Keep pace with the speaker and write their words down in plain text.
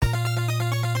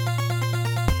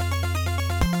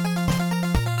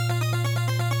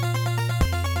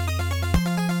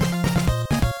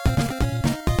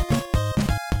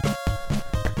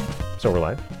So we're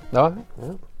live. Oh,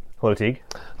 yeah. Hello, Teague.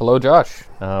 Hello, Josh.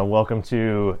 Welcome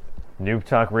to Noob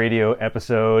Talk Radio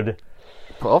episode...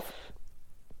 12?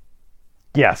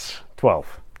 Yes,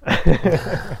 12. You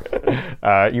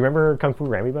remember Kung Fu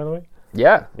Ramy, by the way?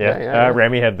 Yeah.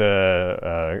 Ramy had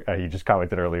he just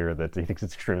commented earlier that he thinks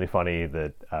it's extremely funny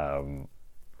that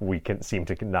we can seem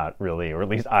to not really, or at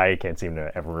least I can't seem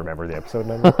to ever remember the episode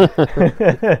number.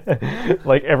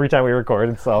 Like every time we record,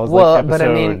 it's always like episode but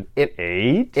I mean,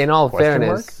 8? In all Question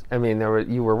fairness, I mean,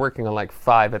 you were working on like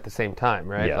 5 at the same time,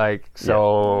 right? Yeah.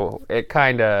 It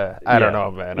kind of, I don't know,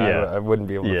 man. Yeah. I wouldn't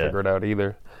be able to figure it out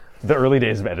either. The early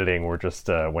days of editing were just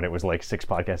when it was like 6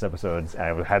 podcast episodes.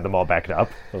 I had them all backed up.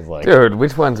 I was like, dude,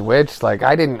 which one's which? Like,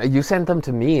 you sent them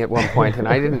to me at one point, and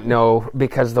I didn't know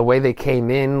because the way they came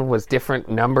in was different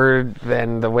numbered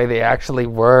than the way they actually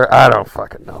were. I don't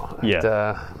fucking know.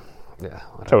 Yeah.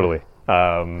 Whatever. Totally.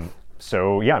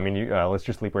 So yeah, I mean, let's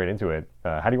just leap right into it.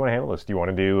 How do you want to handle this? Do you want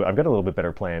to do? I've got a little bit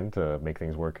better plan to make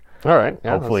things work. All right.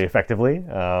 Yeah, hopefully effectively.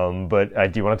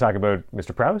 But do you want to talk about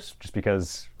Mr. Prowse? Just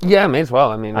because. Yeah, may as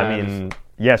well. I mean,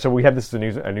 yeah. So we have this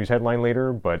as a news headline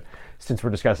later, but since we're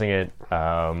discussing it,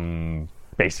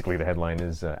 basically the headline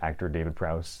is actor David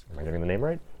Prowse. Am I getting the name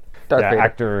right?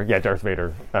 Vader. Darth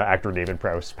Vader. Actor David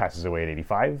Prowse passes away at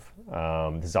 85.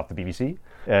 This is off the BBC.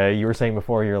 You were saying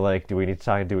before, you're like, do we need to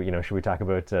talk? Should we talk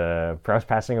about Prowse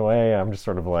passing away? I'm just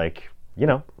sort of like,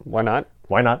 why not?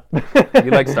 Why not?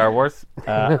 You like Star Wars?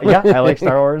 Yeah, I like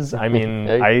Star Wars. I mean,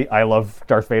 I love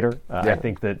Darth Vader. I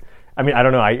think that, I mean, I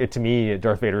don't know. To me,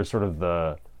 Darth Vader is sort of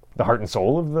the heart and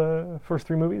soul of the first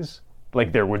 3 movies.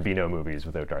 Like, there would be no movies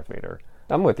without Darth Vader.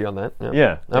 I'm with you on that.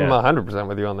 Yeah. I'm 100%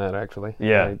 with you on that, actually.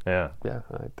 Yeah. Yeah,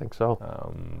 I think so.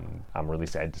 I'm really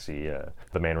sad to see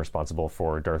the man responsible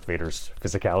for Darth Vader's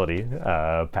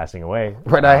physicality passing away.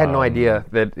 Right, I had no idea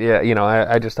that,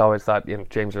 I just always thought,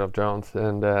 James Earl Jones.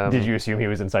 And did you assume he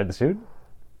was inside the suit?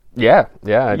 Yeah,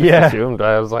 I just assumed.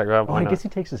 I was like, well, why I not? gues he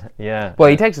takes his... Yeah. Well,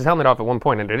 he takes his helmet off at one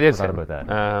point, and it is him. about that.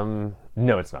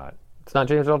 No, it's not. It's not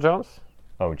James Earl Jones?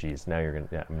 Oh, geez. Now you're going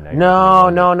to... Yeah,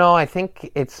 No, I think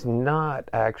it's not,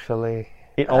 actually.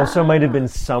 It also might have been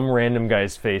some random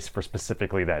guy's face for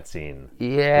specifically that scene.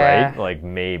 Yeah. Right? Like,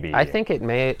 maybe. I think it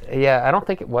may... Yeah, I don't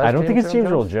think it was I don't think it's James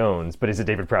Earl Jones, but is it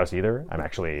David Prowse either? I'm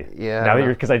actually... Yeah. Now that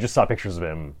because I just saw pictures of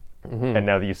him, and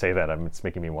now that you say that, it's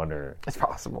making me wonder. It's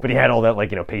possible. But he had all that, like,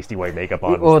 pasty white makeup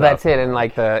on. Well, that's it, and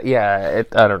like I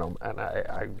don't know,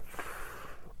 man.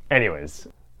 Anyways.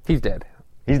 He's dead.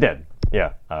 He's dead.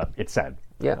 Yeah. It's sad.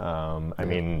 Yeah. I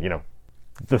mean,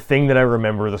 the thing that I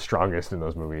remember the strongest in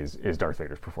those movies is Darth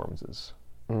Vader's performances.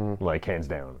 Like, hands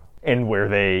down. And where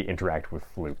they interact with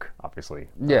Luke, obviously.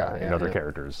 And other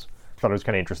characters. I thought it was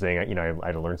kind of interesting. I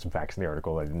had to learn some facts in the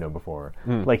article I didn't know before.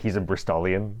 Like, he's a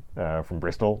Bristolian from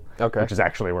Bristol. Okay. Which is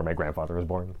actually where my grandfather was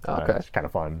born. Okay. It's kind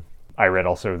of fun. I read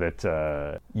also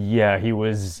that, he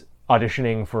was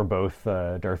auditioning for both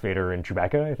Darth Vader and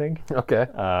Chewbacca, I think. Okay.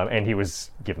 And he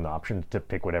was given the option to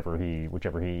pick whichever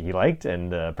he liked,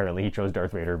 and apparently he chose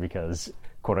Darth Vader because,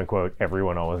 quote unquote,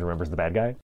 everyone always remembers the bad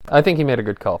guy. I think he made a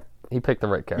good call. He picked the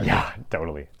right character. Yeah,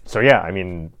 totally. So yeah, I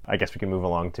mean, I guess we can move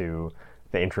along to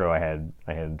the intro I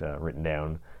had written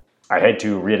down. I had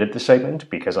to re-edit this segment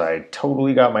because I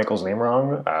totally got Michael's name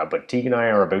wrong, but Teague and I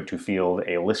are about to field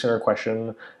a listener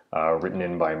question written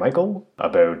in by Michael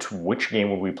about which game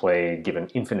would we play given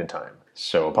infinite time.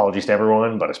 So apologies to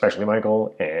everyone, but especially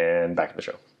Michael, and back to the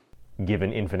show.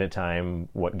 Given infinite time,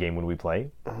 what game would we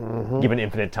play? Given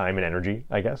infinite time and energy,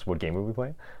 I guess, what game would we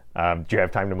play? Do you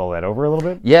have time to mull that over a little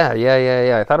bit? Yeah.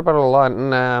 I thought about it a lot,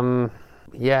 and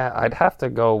I'd have to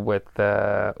go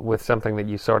with something that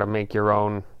you sort of make your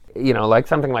own. Like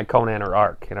something like Conan or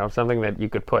Ark, something that you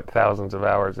could put thousands of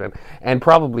hours in. And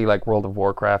probably like World of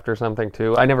Warcraft or something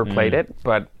too. I never played it,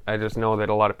 but I just know that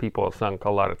a lot of people have sunk a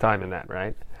lot of time in that,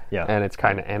 right? Yeah. And it's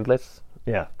kind of endless.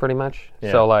 Yeah. Pretty much.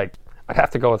 Yeah. So like, I'd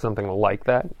have to go with something like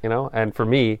that, and for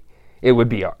me, it would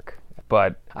be Ark.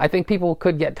 But I think people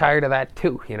could get tired of that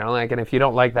too, and if you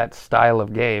don't like that style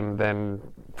of game, then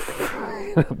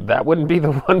that wouldn't be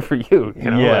the one for you,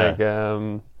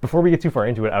 Before we get too far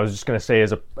into it, I was just going to say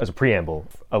as a preamble,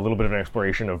 a little bit of an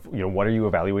exploration of, what are you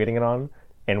evaluating it on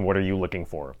and what are you looking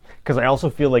for? Because I also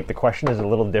feel like the question is a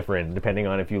little different depending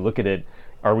on if you look at it,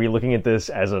 are we looking at this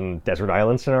as a desert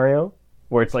island scenario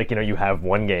where it's like, you have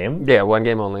one game? Yeah, one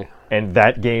game only. And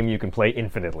that game you can play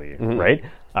infinitely, right?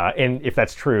 And if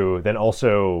that's true, then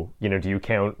also, do you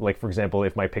count, like, for example,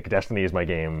 if my Pick Destiny is my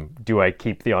game, do I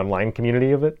keep the online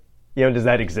community of it? Does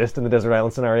that exist in the desert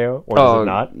island scenario, or does it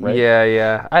not? Right?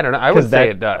 Yeah. I don't know. I would say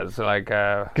it does. Like,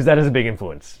 because that is a big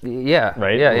influence. Yeah.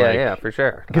 Right. Yeah, for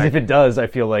sure. Because if it does, I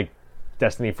feel like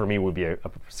Destiny for me would be a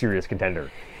serious contender,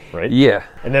 right? Yeah.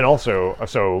 And then also,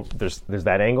 so there's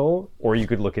that angle, or you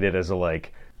could look at it as a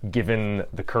like, given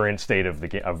the current state of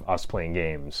of us playing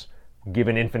games,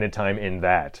 given infinite time in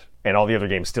that, and all the other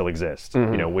games still exist,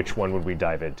 which one would we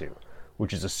dive into?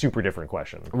 Which is a super different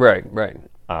question. Right.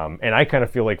 And I kind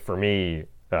of feel like for me,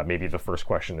 maybe the first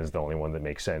question is the only one that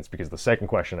makes sense, because the second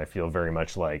question I feel very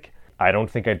much like, I don't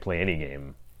think I'd play any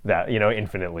game that,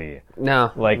 infinitely.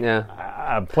 No. Like, yeah.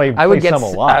 I play some a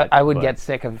lot. I would get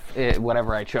sick of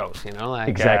whatever I chose, like,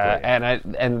 exactly.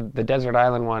 And the Desert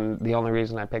Island one, the only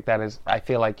reason I picked that is I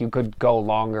feel like you could go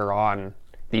longer on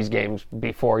these games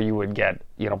before you would get,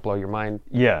 blow your mind.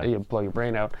 Yeah. Blow your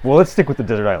brain out. Well, let's stick with the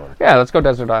Desert Island. Yeah, let's go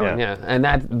Desert Island, yeah. And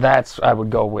that's, I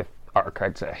would go with Ark,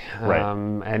 I'd say. Right.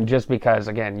 And just because,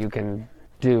 again, you can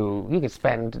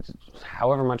spend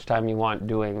however much time you want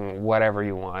doing whatever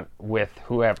you want with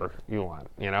whoever you want,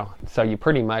 So you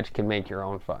pretty much can make your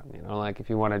own fun, Like if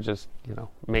you want to just,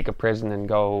 make a prison and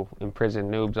go imprison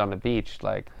noobs on the beach,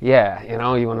 like, yeah,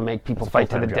 you want to make people fight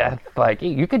to the death. Like,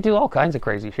 you could do all kinds of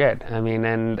crazy shit. I mean,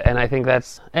 and I think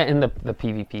that's, and the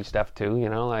PvP stuff too,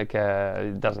 like,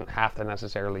 it doesn't have to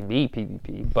necessarily be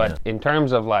PvP, but in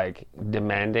terms of like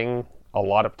demanding a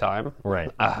lot of time.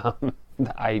 Right.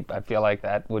 I feel like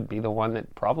that would be the one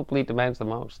that probably demands the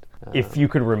most. If you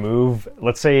could remove,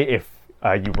 let's say if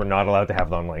you were not allowed to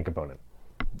have the online component,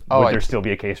 would there still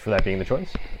be a case for that being the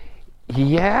choice?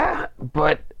 Yeah,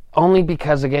 but only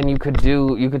because, again, you could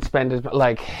spend,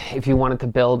 like, if you wanted to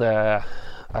build an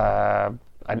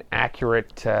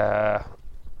accurate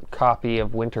copy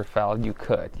of Winterfell, you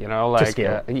could, like, to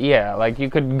scale. Yeah, like you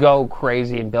could go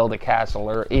crazy and build a castle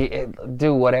or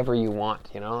do whatever you want,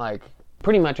 like,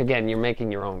 pretty much, again, you're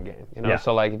making your own game, Yeah.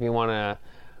 So like if you want to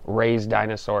raise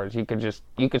dinosaurs, you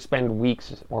could spend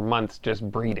weeks or months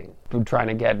just breeding, trying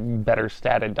to get better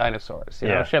statted dinosaurs,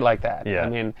 shit like that. Yeah. I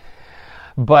mean,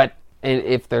 but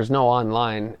if there's no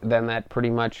online, then that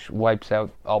pretty much wipes out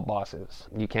all bosses.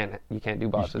 You can't do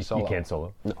bosses solo. You can't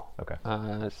solo? No. Okay.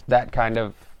 That kind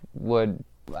of would,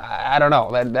 I don't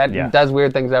know, that does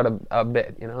weird things out a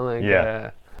bit, like, Yeah.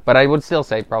 But I would still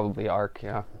say probably Ark,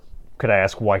 yeah. Could I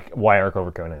ask why Ark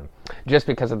over Conan? Just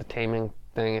because of the taming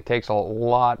thing. It takes a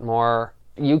lot more.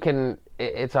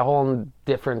 It's a whole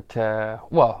different,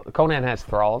 Conan has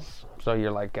thralls, so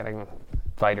you're like getting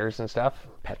fighters and stuff.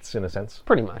 Pets, in a sense?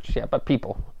 Pretty much, yeah, but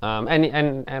people. And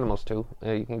animals too.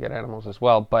 You can get animals as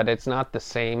well, but it's not the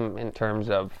same in terms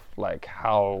of like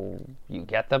how you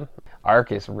get them.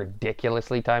 Ark is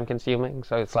ridiculously time consuming,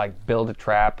 so it's like build a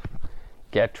trap,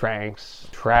 get tranks,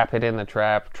 trap it in the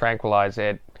trap, tranquilize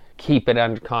it, keep it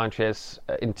unconscious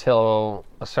until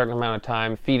a certain amount of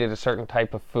time, feed it a certain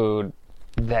type of food,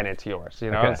 then it's yours.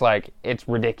 Okay. It's like, it's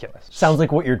ridiculous. Sounds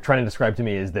like what you're trying to describe to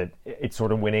me is that it's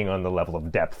sort of winning on the level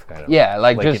of depth, kind of. Yeah,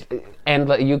 and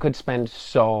you could spend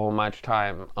so much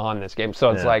time on this game. So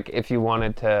it's like, if you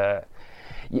wanted to,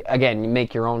 again, you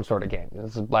make your own sort of game.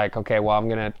 It's like, okay, well, I'm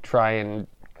going to try and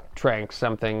trank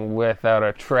something without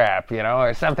a trap,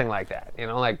 or something like that.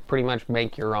 Like pretty much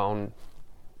make your own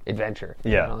adventure.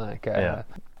 Yeah.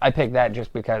 I picked that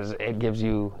just because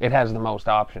it has the most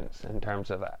options in terms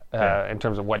of that, in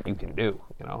terms of what you can do.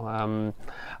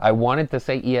 I wanted to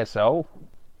say ESO,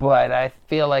 but I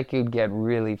feel like you'd get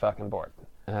really fucking bored.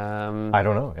 I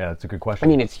don't know. Yeah, that's a good question. I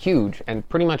mean, it's huge and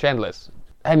pretty much endless.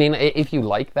 I mean, if you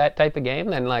like that type of game,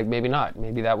 then like maybe not.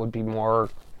 Maybe that would be more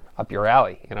up your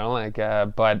alley.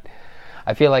 But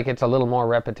I feel like it's a little more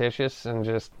repetitious and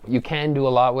just you can do a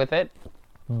lot with it.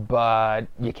 But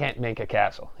you can't make a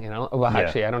castle, Well,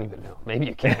 actually, I don't even know. Maybe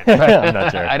you can. I'm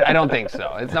not sure. I don't think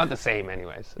so. It's not the same,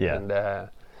 anyways. Yeah.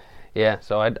 And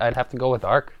so I'd have to go with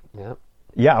Ark. Yeah.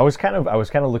 Yeah, I was kind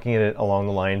of looking at it along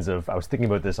the lines of, I was thinking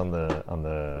about this on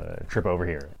the trip over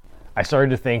here. I started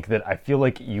to think that I feel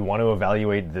like you want to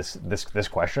evaluate this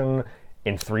question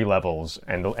in 3 levels,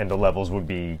 and the levels would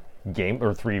be game,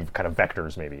 or 3 kind of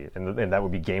vectors maybe, and that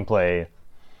would be gameplay,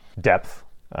 depth.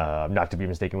 Not to be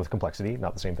mistaken with complexity,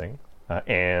 not the same thing.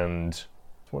 And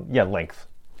length.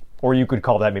 Or you could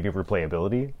call that maybe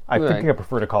replayability. I think I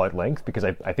prefer to call it length because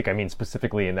I think I mean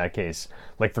specifically in that case,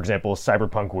 like for example,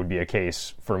 Cyberpunk would be a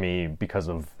case for me because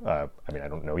of, I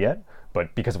don't know yet,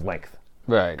 but because of length.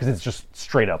 Right. Because it's just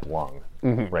straight up long,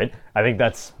 right? I think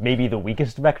that's maybe the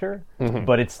weakest vector,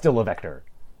 but it's still a vector.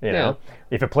 You know?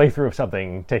 If a playthrough of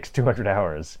something takes 200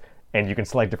 hours, and you can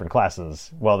select different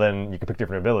classes, well, then you can pick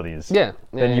different abilities. Then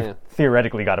you've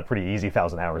theoretically got a pretty easy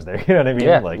 1,000 hours there. You know what I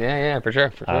mean? Yeah, for sure.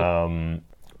 On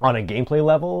a gameplay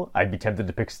level, I'd be tempted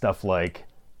to pick stuff like,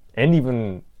 and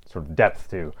even sort of depth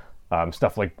too,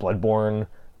 stuff like Bloodborne,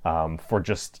 for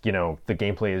just, the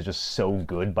gameplay is just so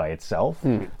good by itself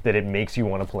that it makes you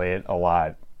want to play it a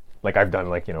lot. Like I've done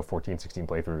 14, 16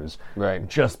 playthroughs, Right.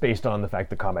 just based on the fact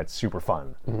the combat's super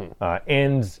fun.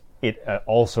 And it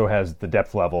also has the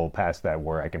depth level past that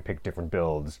where I can pick different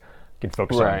builds, can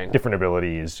focus Right. on different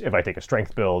abilities. If I take a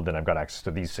strength build, then I've got access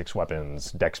to these 6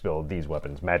 weapons, dex build, these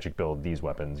weapons, magic build, these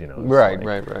weapons, it's Right,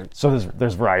 like- right. So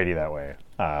there's variety that way,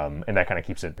 and that kind of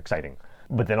keeps it exciting.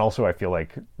 But then also I feel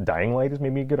like Dying Light is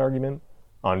maybe a good argument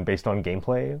based on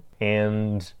gameplay,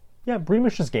 and yeah, pretty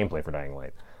much just gameplay for Dying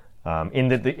Light. In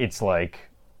that it's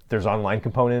like there's online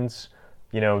components,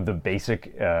 the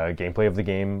basic gameplay of the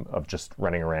game of just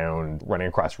running around, running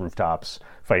across rooftops,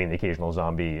 fighting the occasional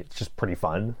zombie. It's just pretty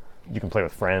fun. You can play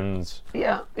with friends.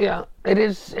 Yeah, it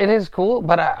is cool,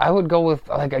 but I would go with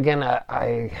again.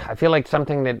 I feel like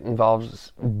something that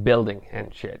involves building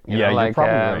and shit. You're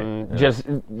probably right.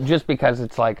 Just because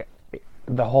it's like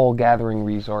the whole gathering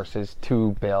resources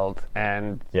to build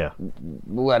and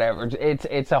whatever.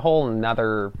 It's a whole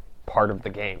nother part of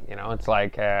the game. It's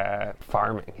like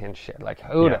farming and shit. Like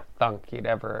who'd have thunk you'd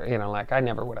ever? I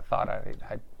never would have thought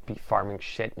I'd be farming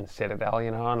shit in Citadel.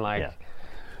 And like. Yeah.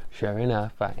 Sure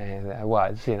enough, I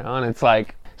was, and it's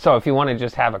like, so if you want to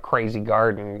just have a crazy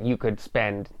garden, you could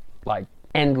spend like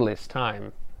endless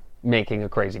time making a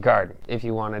crazy garden. If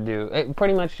you want to do it,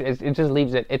 pretty much it just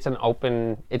leaves it. It's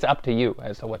it's up to you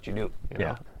as to what you do.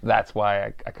 Yeah, that's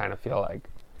why I kind of feel like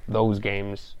those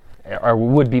games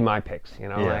would be my picks.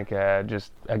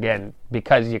 Just again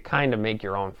because you kind of make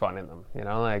your own fun in them.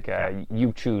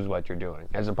 You choose what you're doing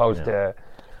as opposed to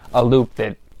a loop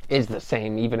that is the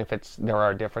same, even if there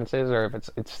are differences, or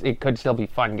if it could still be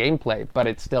fun gameplay, but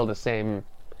it's still the same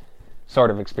sort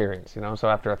of experience, So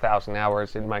after 1,000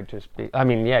 hours, it might just be. I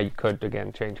mean, yeah, you could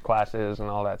again change classes and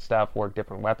all that stuff, work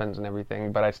different weapons and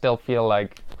everything, but I still feel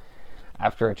like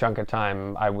after a chunk of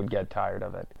time, I would get tired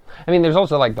of it. I mean, there's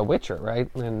also like The Witcher, right?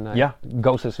 And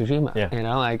Ghost of Tsushima.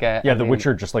 Yeah. The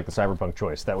Witcher, just like the Cyberpunk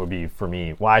choice, that would be for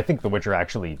me. Well, I think The Witcher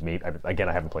actually again,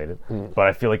 I haven't played it, but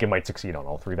I feel like it might succeed on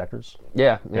all 3 vectors.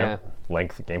 Yeah.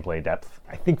 Length, gameplay, depth.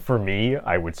 I think for me,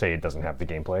 I would say it doesn't have the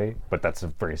gameplay, but that's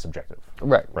very subjective.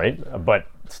 Right? But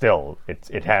still,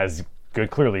 it has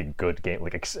clearly good game,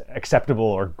 like acceptable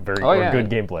or good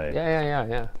gameplay.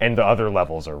 Yeah. And the other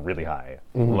levels are really high,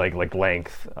 like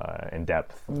length and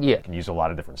depth. Yeah, you can use a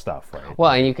lot of different stuff, right?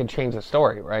 Well, and you can change the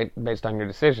story, right, based on your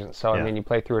decisions. So I mean, you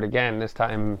play through it again. This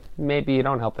time, maybe you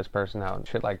don't help this person out and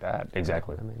shit like that.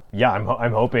 Exactly.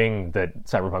 I'm hoping that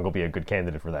Cyberpunk will be a good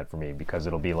candidate for that for me, because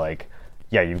it'll be like,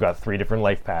 you've got 3 different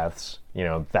life paths.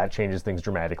 That changes things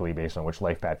dramatically based on which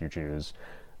life path you choose.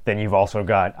 Then you've also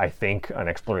got, I think, an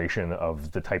exploration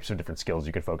of the types of different skills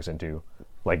you can focus into,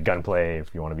 like gunplay,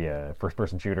 if you want to be a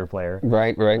first-person shooter player.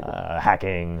 Right.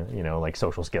 Hacking, like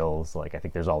social skills. Like, I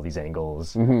think there's all these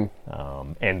angles.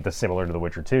 And similar to The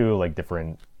Witcher 2, like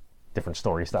different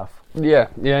story stuff. Yeah.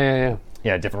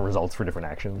 Yeah, different results for different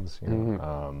actions.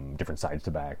 Different sides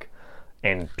to back.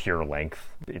 And pure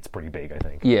length, it's pretty big, I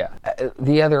think. Yeah.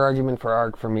 The other argument for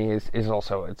ARC for me is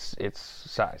also its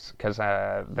size, because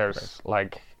there's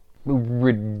like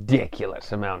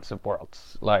ridiculous amounts of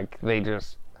worlds. Like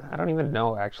I don't even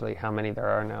know actually how many there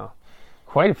are now.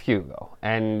 Quite a few though,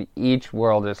 and each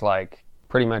world is like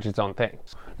pretty much its own thing.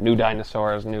 New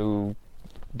dinosaurs, new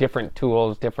different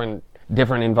tools, different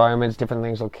environments, different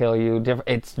things will kill you.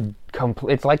 It's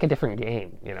like a different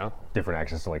game, Different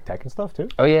access to like tech and stuff too.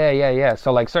 Oh yeah.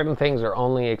 So like certain things are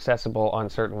only accessible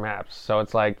on certain maps. So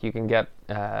it's like you can get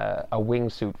a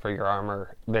wingsuit for your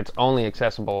armor that's only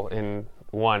accessible in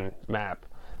one map.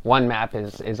 One map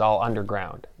is all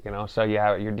underground, So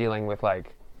you're dealing with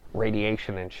like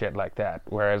radiation and shit like that.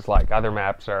 Whereas like other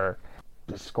maps are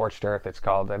Scorched Earth, it's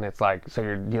called, and it's like, so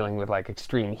you're dealing with like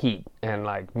extreme heat and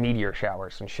like meteor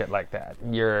showers and shit like that.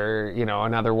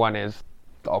 Another one is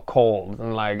all cold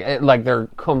and like they're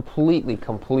completely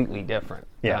different.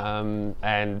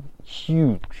 And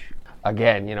huge.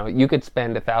 Again, you could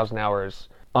spend 1,000 hours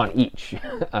on each.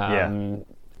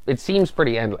 It seems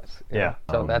pretty endless.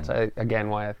 So that's again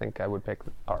why I think I would pick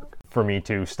ARC. For me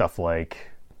too, stuff like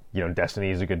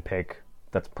Destiny is a good pick.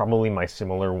 That's probably my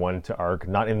similar one to ARC,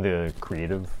 not in the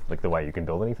creative, like the way you can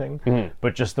build anything,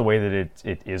 but just the way that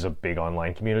it is a big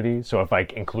online community. So if I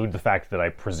include the fact that I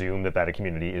presume that a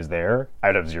community is there,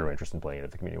 I'd have zero interest in playing it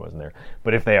if the community wasn't there.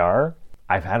 But if they are,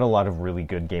 I've had a lot of really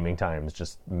good gaming times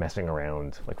just messing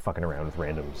around, like fucking around with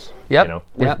randoms.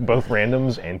 With both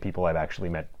randoms and people I've actually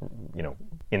met,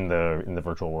 in the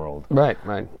virtual world. Right.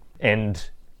 And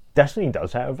Destiny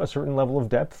does have a certain level of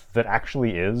depth that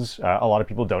actually is. A lot of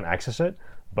people don't access it,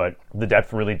 but the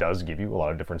depth really does give you a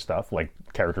lot of different stuff, like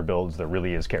character builds. There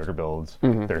really is character builds.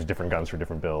 There's different guns for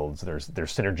different builds. There's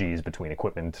synergies between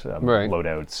equipment,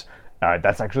 loadouts.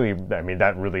 That's actually, I mean,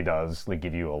 that really does like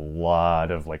give you a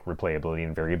lot of like replayability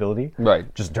and variability,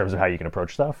 Right. just in terms of how you can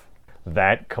approach stuff.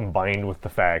 That combined with the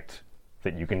fact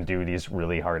that you can do these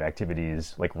really hard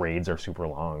activities, like raids are super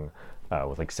long,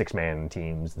 with like 6-man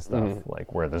teams and stuff,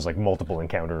 like where there's like multiple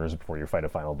encounters before you fight a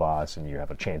final boss, and you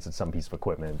have a chance at some piece of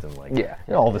equipment, and like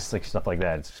all this like stuff like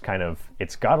that. It's kind of,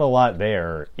 it's got a lot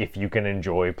there if you can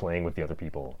enjoy playing with the other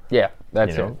people. Yeah,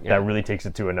 that's You know, it. Yeah. that really takes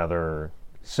it to another.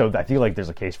 So I feel like there's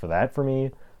a case for that for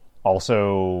me.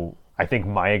 Also, I think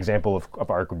my example of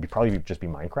Ark would probably just be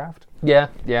Minecraft. Yeah.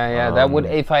 That would,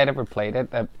 if I had ever played it,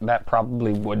 that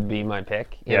probably would be my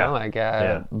pick. You know, like,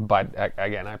 but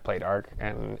again, I played Ark,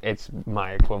 and it's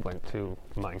my equivalent to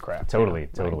Minecraft. Totally.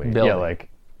 Like Yeah, like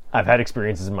I've had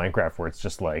experiences in Minecraft where it's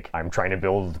just like I'm trying to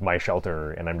build my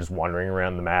shelter, and I'm just wandering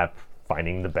around the map,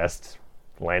 finding the best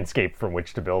landscape from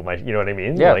which to build my, you know what I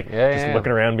mean? Yeah, Like yeah, just yeah.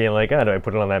 looking around being like, oh, do I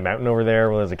put it on that mountain over there?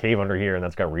 Well, there's a cave under here and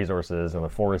that's got resources, and the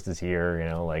forest is here, you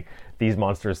know, like these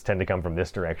monsters tend to come from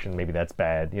this direction, maybe that's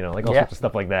bad, you know, like all sorts of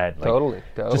stuff like that. Like, Totally.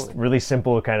 just really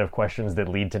simple kind of questions that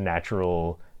lead to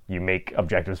natural, you make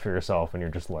objectives for yourself and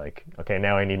you're just like, okay,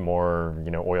 now I need more,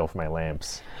 you know, oil for my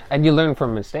lamps. And you learn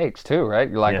from mistakes too, right?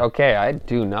 You're like, Yeah. okay, I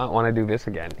do not want to do this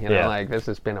again. You know, Yeah. like this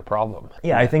has been a problem.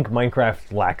 Yeah, I think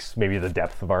Minecraft lacks maybe the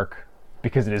depth of Ark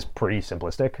because it is pretty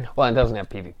simplistic. Well, it doesn't have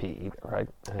PvP either, right?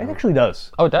 It actually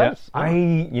does. Oh, it does? Yeah.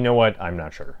 You know what? I'm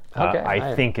not sure. Okay,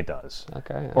 I think it does.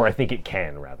 Okay, yeah. Or I think it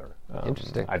can, rather.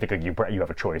 Interesting. I think like, you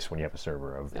have a choice when you have a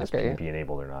server of is Okay, PvP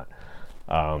enabled or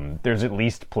not. There's at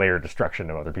least player destruction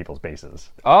of other people's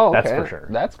bases. Oh, okay. That's for sure.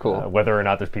 That's cool. Whether or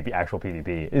not there's actual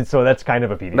PvP. So that's kind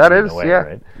of a PvP That in is, a way, yeah.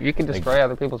 right? You can destroy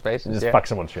other people's bases. Just yeah. fuck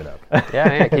someone's shit up.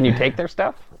 Yeah. Can you take their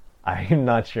stuff? I'm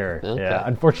not sure. Okay. Yeah,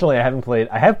 unfortunately,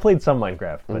 I have played some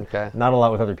Minecraft, but Okay. not a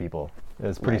lot with other people.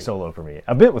 It's pretty solo for me.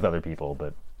 A bit with other people,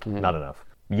 but not enough.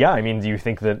 Yeah, I mean, do you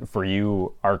think that for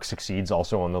you, Ark succeeds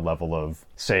also on the level of,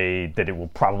 say, that it will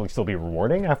probably still be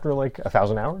rewarding after like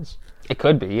 1,000 hours? It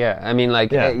could be, yeah. I mean,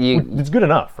 like, Yeah, it's good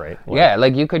enough, right? Like, yeah,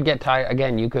 like you could get tired,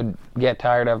 again, you could get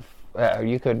tired of,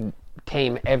 you could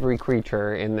tame every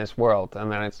creature in this world,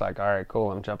 and then it's like, all right,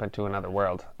 cool, I'm jumping to another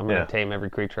world. I'm going to tame every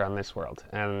creature on this world.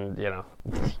 And, you know,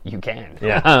 you can.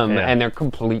 Yeah, And they're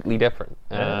completely different.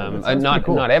 that sounds pretty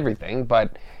cool. Not everything,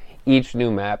 but each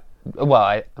new map,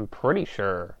 well, I'm pretty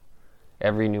sure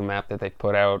every new map that they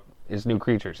put out is new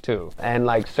creatures too. And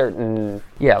like certain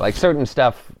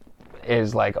stuff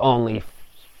is like only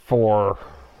for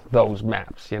those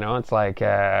maps, you know. It's like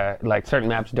certain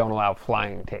maps don't allow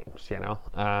flying tames, you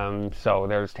know. So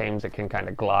there's tames that can kind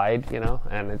of glide, you know,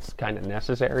 and it's kind of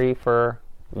necessary for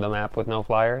the map with no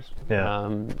flyers.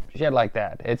 Yeah. Shit like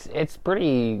that. It's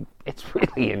really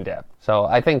in depth. So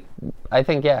I think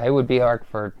yeah, it would be Ark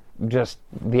for just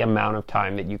the amount of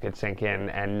time that you could sink in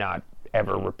and not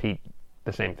ever repeat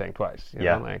the same thing twice. You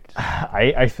know? Like,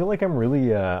 I feel like I'm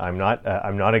really I'm not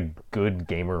a good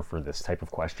gamer for this type of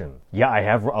question. Yeah, I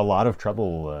have a lot of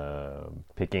trouble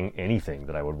picking anything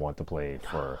that I would want to play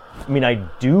for. I mean, I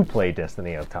do play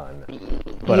Destiny a ton,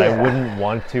 but I wouldn't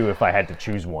want to if I had to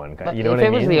choose one. But you know if what I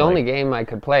it mean? was the only game I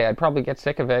could play, I'd probably get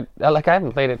sick of it. Like, I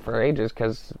haven't played it for ages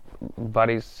because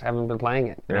buddies haven't been playing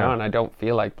it, you know, and I don't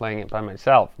feel like playing it by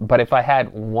myself. But if I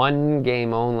had one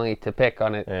game only to pick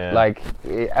on it, like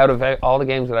out of all the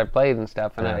games that I've played and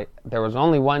stuff, and there was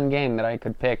only one game that I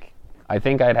could pick, I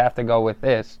think I'd have to go with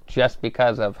this just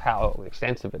because of how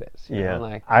extensive it is. You know?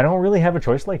 Like, I don't really have a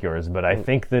choice like yours, but I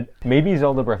think that maybe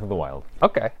Zelda Breath of the Wild.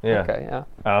 Okay. Yeah. Okay,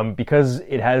 yeah. Because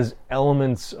it has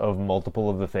elements of multiple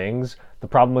of the things. The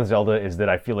problem with Zelda is that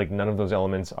I feel like none of those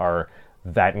elements are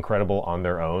that incredible on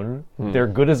their own. They're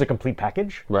good as a complete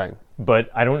package. Right. But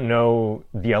I don't know,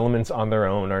 the elements on their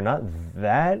own are not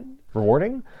that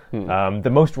rewarding. The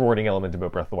most rewarding element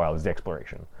about Breath of the Wild is the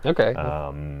exploration. Okay.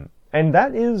 And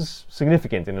that is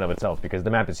significant in and of itself because the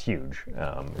map is huge.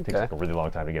 It takes like a really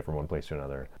long time to get from one place to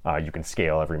another. You can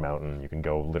scale every mountain. You can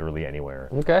go literally anywhere.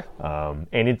 Okay.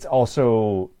 And it's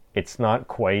also, it's not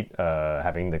quite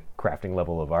having the crafting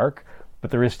level of Ark,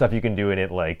 but there is stuff you can do in it,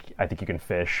 like I think you can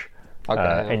fish.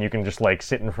 And you can just like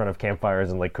sit in front of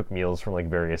campfires and like cook meals from like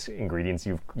various ingredients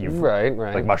you've right.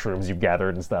 like mushrooms you've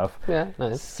gathered and stuff. Yeah,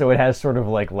 nice. So it has sort of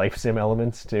like life sim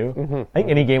elements too. I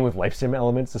think any game with life sim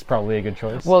elements is probably a good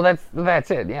choice. Well,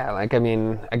 that's it. Yeah, like I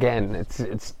mean, again,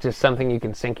 it's just something you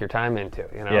can sink your time into.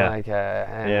 You know, like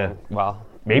well,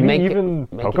 maybe even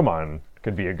Pokemon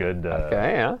could be a good.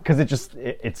 Because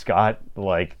it's got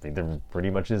like there pretty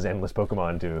much is endless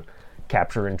Pokemon to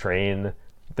capture and train.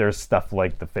 there's stuff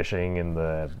like the fishing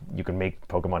and you can make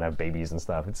Pokemon have babies and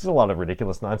stuff. It's just a lot of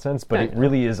ridiculous nonsense, but it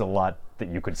really is a lot that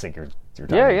you could sink your time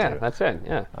into. Yeah, that's it.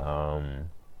 Yeah.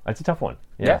 It's a tough one.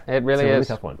 Yeah, it really is. It's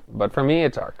a really tough one. But for me,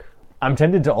 it's Ark. I'm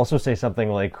tempted to also say something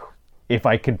like, if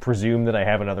I could presume that I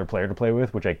have another player to play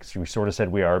with, which we sort of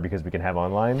said we are because we can have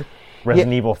online,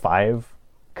 Resident Evil 5,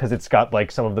 because it's got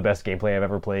like some of the best gameplay I've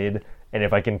ever played, and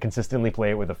if I can consistently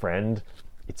play it with a friend,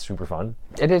 it's super fun.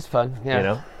 It is fun, yeah. You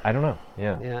know? I don't know,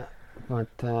 yeah. Yeah, but,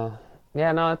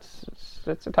 no,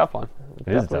 it's a tough one.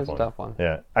 It is a tough one.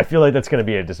 Yeah, I feel like that's going to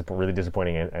be a really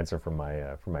disappointing answer from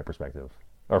my perspective,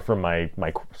 or from my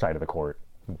side of the court.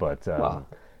 But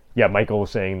yeah, Michael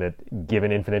was saying that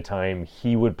given infinite time,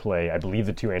 he would play. I believe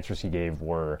the two answers he gave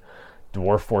were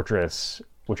Dwarf Fortress,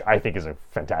 which I think is a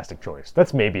fantastic choice.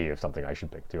 That's maybe something I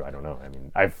should pick too. I don't know. I mean,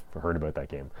 I've heard about that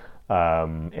game,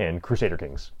 and Crusader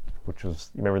Kings, which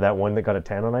was, you remember that one that got a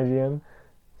 10 on IGN?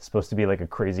 Supposed to be like a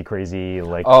crazy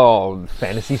like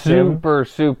fantasy sim.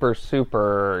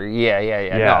 Super.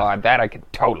 Yeah. No, that I can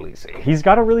totally see. He's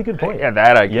got a really good point. Yeah,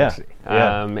 that I can see.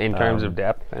 In terms of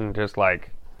depth and just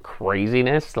like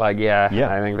craziness, like I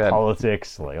think that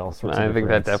politics, like all sorts. I think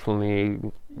that definitely.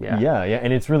 Yeah,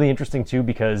 and it's really interesting too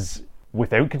because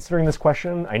without considering this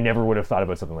question, I never would have thought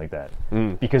about something like that.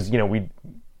 Because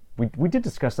we did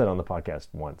discuss that on the podcast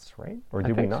once, right? Or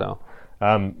did we not? So.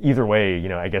 Either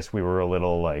way, I guess we were a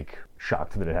little like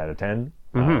shocked that it had a 10.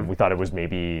 We thought it was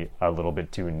maybe a little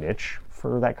bit too niche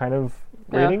for that kind of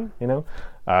rating,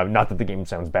 Not that the game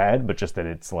sounds bad, but just that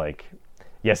it's like,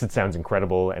 yes, it sounds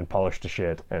incredible and polished to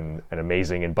shit and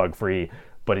amazing and bug-free,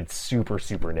 but it's super,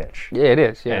 super niche. Yeah, it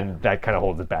is, yeah. And that kind of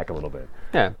holds it back a little bit.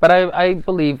 Yeah, but I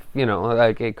believe,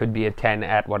 like it could be a 10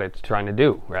 at what it's trying to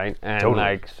do, right? And totally.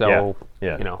 like, so,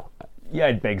 Yeah,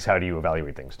 it begs how do you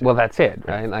evaluate things too. Well, that's it,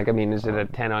 right? Like, I mean, is it a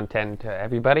 10 on 10 to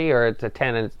everybody, or it's a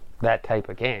 10 in that type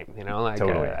of game, Like,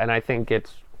 totally. And I think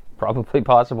it's probably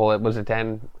possible it was a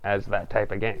 10 as that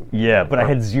type of game. Yeah, but I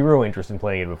had zero interest in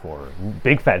playing it before.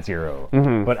 Big fat zero.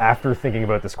 But after thinking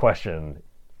about this question,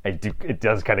 it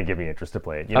does kind of give me interest to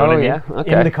play it. You know what I mean? Yeah?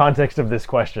 Okay. In the context of this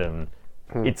question,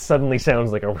 it suddenly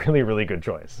sounds like a really, really good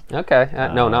choice. Okay.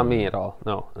 No, not me at all.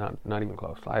 No, not even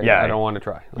close. I don't want to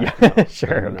try. Yeah,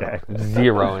 sure, okay.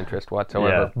 Zero interest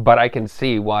whatsoever. Yeah. But I can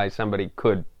see why somebody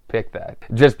could pick that,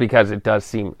 just because it does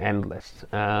seem endless.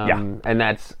 And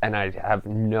I have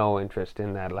no interest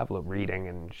in that level of reading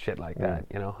and shit like that,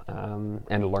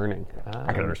 and learning.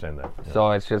 I can understand that. Yeah.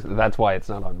 So it's just, that's why it's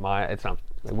not on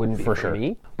it wouldn't be for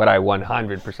me, but I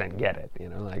 100% get it.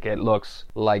 Like it looks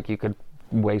like you could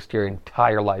waste your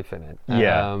entire life in it.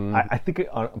 Yeah, I think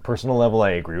on a personal level,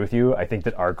 I agree with you. I think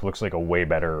that Ark looks like a way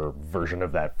better version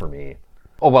of that for me.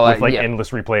 Oh, well, with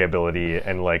endless replayability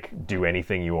and like do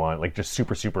anything you want, like just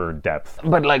super, super depth.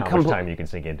 But like how much time you can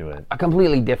sink into it. A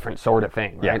completely different sort of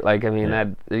thing, right?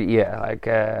 Yeah. Like,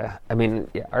 I mean,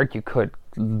 Ark, you could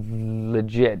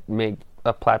legit make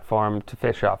a platform to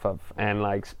fish off of and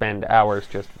like spend hours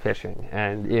just fishing,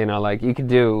 and like you could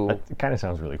do. It kind of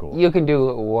sounds really cool. You can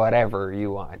do whatever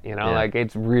you want, like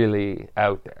it's really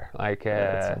out there. Like,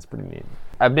 that sounds pretty neat.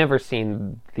 I've never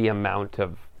seen the amount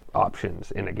of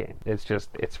options in a game.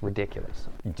 It's ridiculous.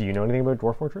 Do you know anything about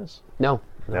Dwarf Fortress? No.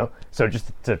 So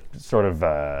just to sort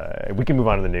of we can move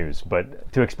on to the news,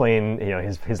 but to explain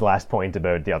his last point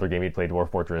about the other game he played, Dwarf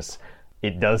Fortress,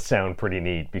 it does sound pretty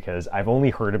neat because I've only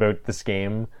heard about this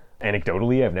game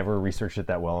anecdotally. I've never researched it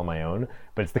that well on my own,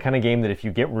 but it's the kind of game that if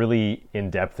you get really in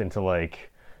depth into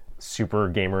like super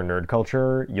gamer nerd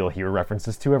culture, you'll hear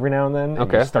references to every now and then.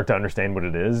 Okay. And you start to understand what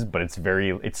it is, but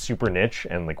it's super niche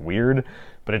and like weird.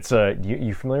 But it's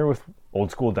you familiar with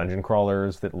old school dungeon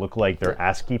crawlers that look like they're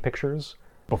ASCII pictures?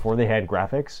 Before they had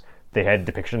graphics, they had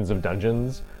depictions of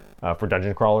dungeons for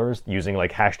dungeon crawlers using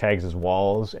like hashtags as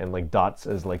walls and like dots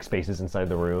as like spaces inside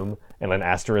the room and an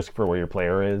asterisk for where your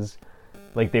player is.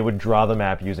 Like they would draw the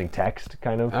map using text,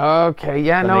 kind of. Okay,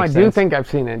 yeah, no, I do think I've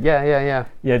seen it. Yeah.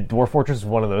 Yeah, Dwarf Fortress is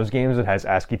one of those games that has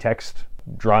ASCII text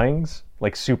drawings,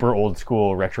 like super old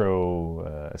school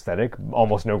retro aesthetic,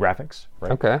 almost no graphics,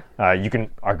 right? Okay. You can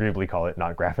arguably call it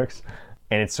not graphics,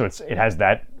 and it has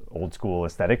that old school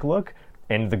aesthetic look.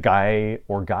 And the guy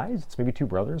or guys, it's maybe two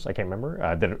brothers, I can't remember,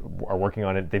 that are working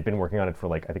on it. They've been working on it for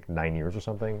like I think 9 years or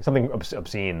something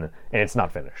obscene, and it's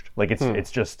not finished. Like it's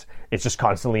just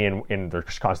constantly they're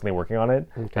just constantly working on it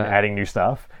and adding new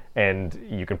stuff. And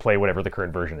you can play whatever the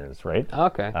current version is, right?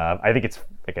 Okay. I think it's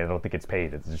like I don't think it's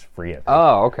paid. It's just free. I think.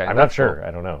 Oh, okay. I'm not sure. Cool.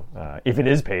 I don't know. If it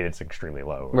is paid, it's extremely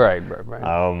low. Right.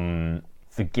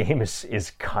 The game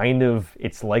is kind of,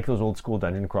 it's like those old school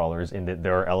dungeon crawlers in that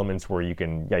there are elements where you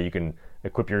can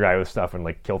equip your guy with stuff and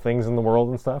like kill things in the world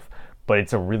and stuff, but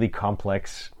it's a really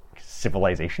complex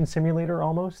civilization simulator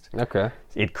almost. Okay.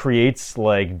 It creates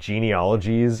like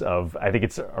genealogies of, I think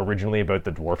it's originally about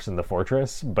the dwarfs in the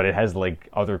fortress, but it has like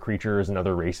other creatures and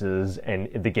other races, and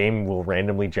the game will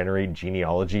randomly generate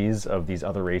genealogies of these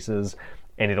other races,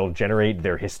 and it'll generate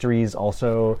their histories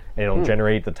also, and it'll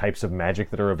generate the types of magic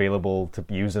that are available to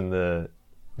use in the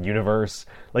universe.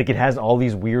 Like, it has all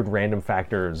these weird random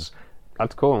factors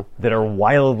That's cool. that are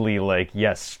wildly, like,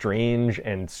 yes, strange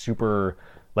and super,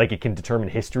 like, it can determine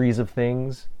histories of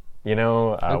things, you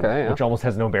know, Okay, yeah. which almost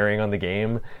has no bearing on the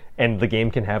game. And the game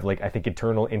can have, like, I think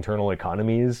internal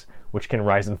economies, which can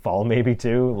rise and fall maybe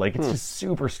too. Like, it's just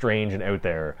super strange and out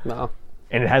there. No.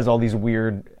 And it has all these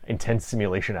weird, intense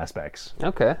simulation aspects.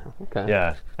 Okay.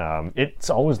 Yeah, it's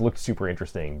always looked super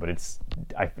interesting, but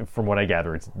from what I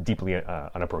gather, it's deeply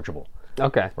unapproachable.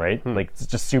 Okay. Right? Like, it's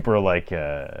just super, like,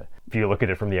 if you look at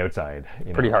it from the outside.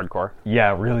 You Pretty know? hardcore.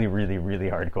 Yeah, really, really, really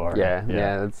hardcore.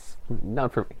 Yeah, it's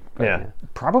not for me. But Yeah.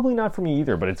 Probably not for me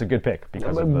either, but it's a good pick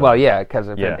because of the... Well, yeah, because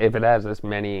Yeah. if it has this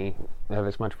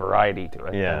much variety to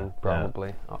it, Yeah, then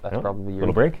probably that's Yeah. probably your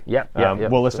Little break? Yeah.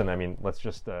 Well, listen, I mean, let's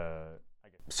just...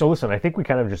 So listen, I think we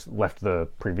kind of just left the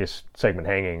previous segment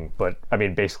hanging, but I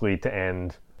mean, basically to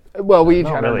end... Well, we each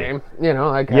Not had our really. name, you know,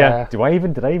 like Yeah, did I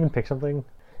even pick something?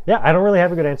 Yeah, I don't really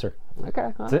have a good answer,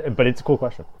 okay, but it's a cool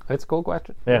question. that's a cool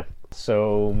question. Yeah.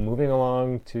 So moving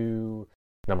along to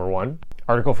number 1,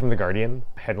 article from The Guardian.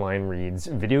 Headline reads,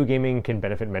 "Video gaming can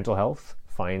benefit mental health,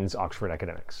 finds Oxford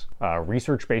academics.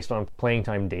 Research based on playing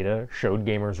time data showed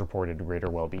gamers reported greater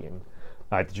well-being."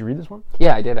 Did you read this one?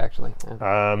 Yeah, I did actually.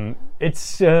 Yeah.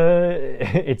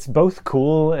 It's both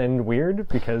cool and weird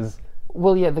because...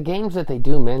 Well, yeah, the games that they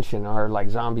do mention are like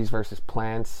Zombies versus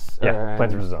Plants. Yeah,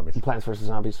 Plants vs. Zombies. Plants vs.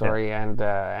 Zombies, sorry, and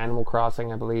Animal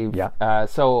Crossing, I believe. Yeah.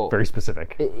 So Very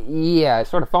specific. yeah,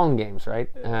 sort of phone games, right?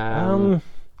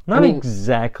 Not mean-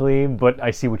 exactly, but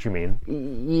I see what you mean.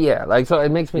 Yeah, like so it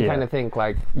makes me Yeah. kind of think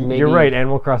like maybe You're right.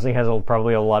 Animal Crossing has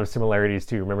probably a lot of similarities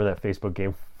too. Remember that Facebook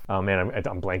game? Oh man,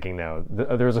 I'm blanking now.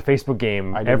 There was a Facebook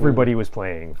game everybody was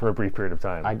playing for a brief period of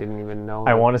time. I didn't even know.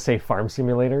 I want to say Farm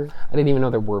Simulator. I didn't even know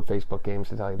there were Facebook games,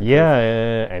 to tell you the truth.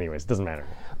 Yeah. Anyways, doesn't matter.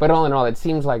 But all in all, it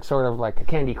seems like sort of like a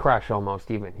Candy Crush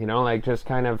almost, even, you know, like just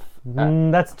kind of.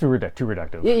 That's too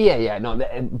reductive. Yeah. No,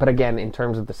 but again, in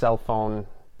terms of the cell phone,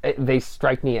 they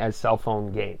strike me as cell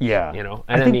phone games. Yeah. You know,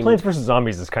 I think Plants vs.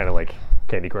 Zombies is kind of like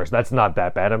Candy Crush. That's not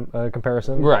that bad a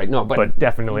comparison. Right. No, but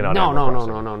definitely not. No. Animal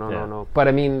Crossing. No. But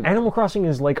I mean, Animal Crossing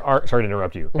is like Ark. Sorry to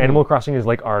interrupt you. Animal Crossing is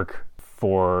like Ark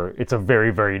it's a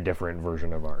very, very different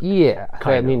version of Ark. yeah.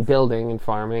 Kind I mean, of. building and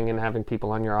farming and having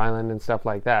people on your island and stuff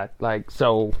like that. Like,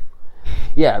 so,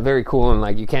 yeah, very cool. And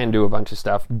like, you can do a bunch of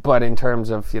stuff. But in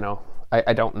terms of, you know,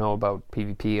 I don't know about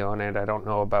PvP on it. I don't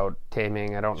know about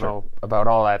taming. I don't know about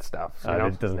all that stuff. You know?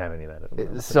 It doesn't have any of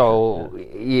that. So,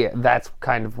 yeah, that's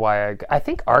kind of why I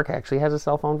think Ark actually has a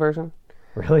cell phone version.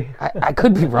 Really? I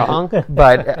could be wrong,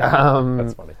 but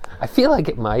That's funny. I feel like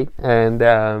it might, and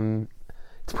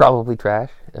it's probably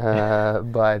trash.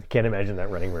 But Can't imagine that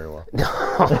running very well.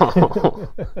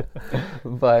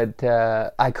 but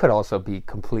I could also be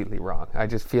completely wrong. I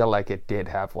just feel like it did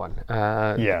have one.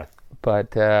 Yeah.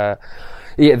 But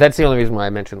yeah, that's the only reason why I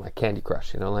mentioned like Candy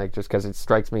Crush. You know, like just because it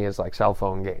strikes me as like cell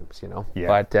phone games. You know. Yeah.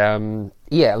 But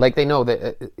yeah, like they know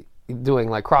that doing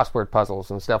like crossword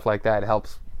puzzles and stuff like that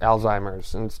helps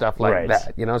Alzheimer's and stuff like Right.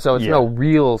 that. You know, so it's Yeah. no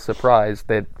real surprise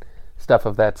that stuff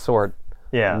of that sort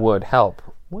Yeah. would help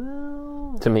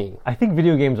Well, to me. I think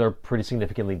video games are pretty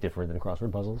significantly different than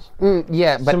crossword puzzles.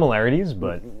 Yeah, but Similarities,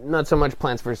 but not so much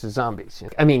Plants vs. Zombies.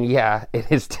 I mean, yeah,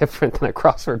 it is different than a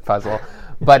crossword puzzle,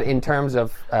 but in terms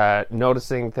of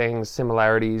noticing things,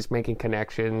 similarities, making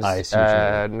connections, I see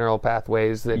what you neural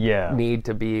pathways that Yeah. need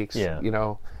to be, Yeah. you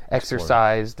know,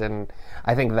 exercised, and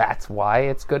I think that's why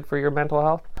it's good for your mental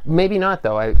health. Maybe not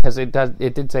though, because it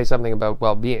did say something about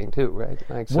well-being too, right?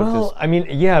 Like, so well, I mean,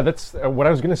 yeah, that's what I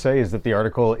was going to say. Is that the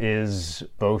article is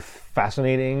both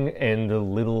fascinating and a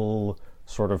little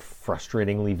sort of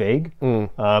frustratingly vague.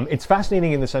 It's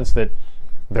fascinating in the sense that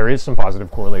there is some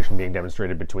positive correlation being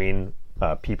demonstrated between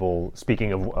people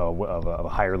speaking of a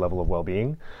higher level of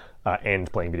well-being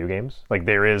and playing video games. Like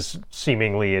there is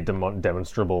seemingly a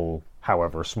demonstrable,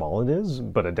 however small it is,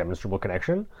 but a demonstrable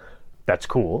connection. That's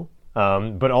cool.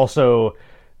 But also,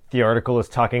 the article is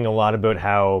talking a lot about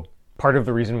how part of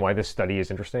the reason why this study is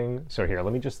interesting. So here,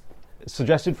 let me just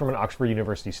suggested from an Oxford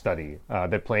University study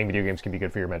that playing video games can be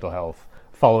good for your mental health,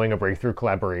 following a breakthrough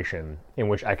collaboration in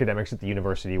which academics at the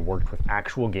university worked with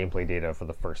actual gameplay data for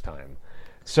the first time.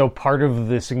 So part of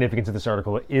the significance of this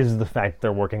article is the fact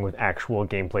they're working with actual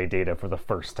gameplay data for the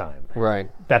first time. Right.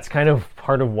 That's kind of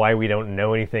part of why we don't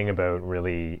know anything about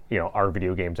really, our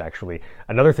video games actually.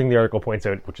 Another thing the article points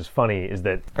out, which is funny, is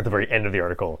that at the very end of the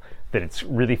article, that it's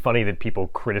really funny that people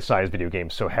criticize video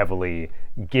games so heavily,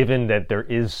 given that there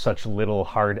is such little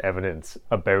hard evidence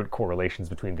about correlations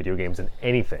between video games and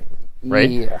anything. Right?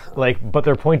 Yeah. But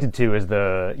they're pointed to as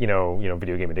the,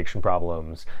 video game addiction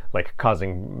problems, like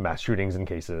causing mass shootings in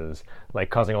cases, like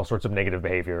causing all sorts of negative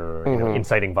behavior,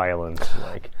 inciting violence,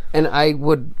 And I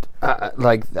would,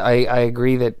 I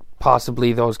agree that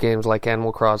possibly those games like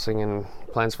Animal Crossing and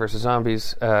Plants vs.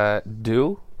 Zombies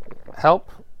do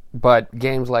help, but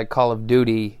games like Call of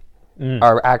Duty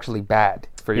are actually bad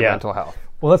for your mental health.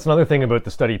 Well, that's another thing about the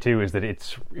study, too, is that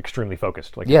it's extremely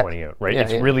focused, like you're pointing out, right? Yeah,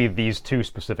 it's really these two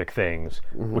specific things,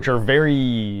 which are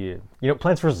very...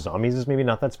 Plants vs. Zombies is maybe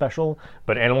not that special,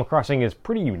 but Animal Crossing is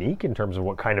pretty unique in terms of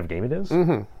what kind of game it is.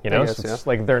 Mm-hmm. It's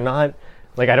like they're not...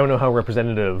 I don't know how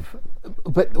representative...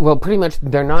 But, pretty much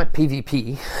they're not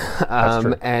PvP,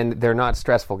 true. and they're not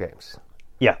stressful games.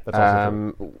 Yeah, that's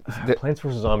also true. Plants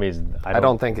vs. Zombies, I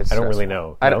don't think it's stressful. I don't really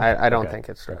know. I don't think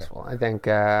it's stressful. I think...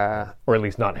 or at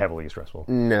least not heavily stressful.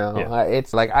 No. Yeah.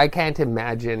 It's like, I can't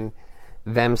imagine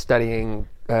them studying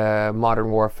Modern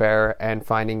Warfare and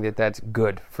finding that that's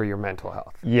good for your mental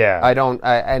health. Yeah. I don't...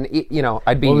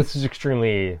 I'd be... Well, this is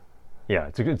extremely...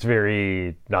 Yeah, it's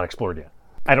very not explored yet.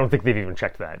 I don't think they've even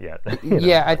checked that yet.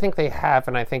 Yeah, I think they have,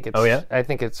 and I think it's. Oh, yeah? I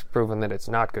think it's proven that it's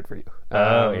not good for you.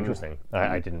 Oh, interesting.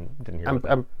 I didn't hear.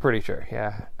 I'm pretty sure.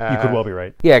 Yeah, you could well be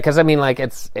right. Yeah, because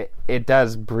it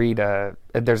does breed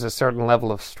there's a certain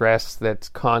level of stress that's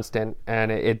constant,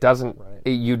 and it doesn't.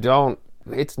 Right.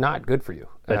 It's not good for you.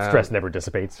 That stress never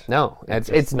dissipates. No,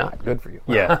 it's not good for you.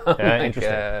 Yeah,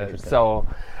 interesting. So,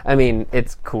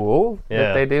 it's cool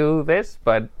that they do this,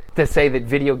 but to say that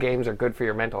video games are good for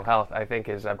your mental health, I think,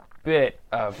 is a bit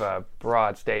of a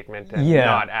broad statement and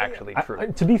not actually true.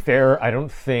 To be fair, I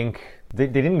don't think they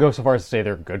didn't go so far as to say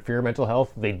they're good for your mental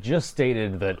health. They just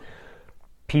stated that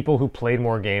people who played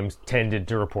more games tended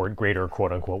to report greater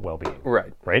quote-unquote well-being.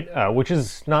 Right. Which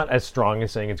is not as strong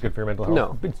as saying it's good for your mental health.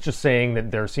 No. It's just saying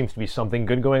that there seems to be something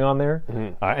good going on there.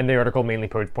 Mm-hmm. And the article mainly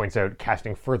points out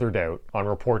casting further doubt on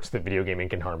reports that video gaming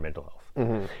can harm mental health.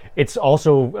 Mm-hmm. It's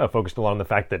also focused a lot on the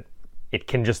fact that it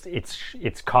can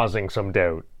it's causing some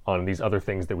doubt on these other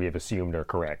things that we have assumed are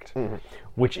correct,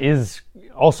 which is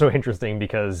also interesting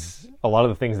because a lot of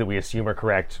the things that we assume are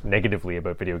correct negatively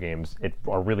about video games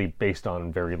are really based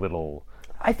on very little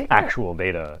actual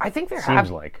data. I think there have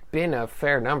been a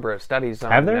fair number of studies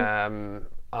on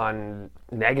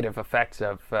negative effects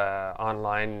of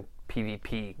online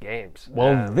PvP games.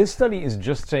 Well, this study is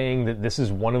just saying that this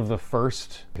is one of the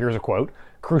first, here's a quote,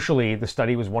 crucially, the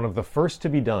study was one of the first to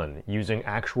be done using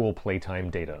actual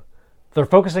playtime data. They're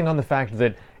focusing on the fact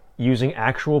that using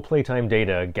actual playtime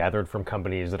data gathered from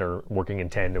companies that are working in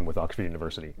tandem with Oxford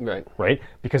University. Right?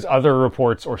 Because other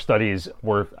reports or studies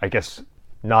were, I guess,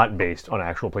 not based on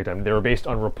actual playtime. They were based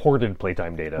on reported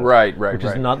playtime data. Which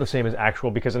is not the same as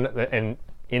actual, because in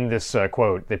this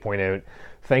quote, they point out,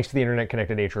 thanks to the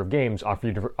internet-connected nature of games,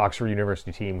 Oxford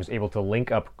University team was able to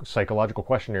link up psychological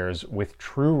questionnaires with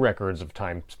true records of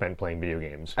time spent playing video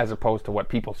games. As opposed to what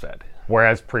people said.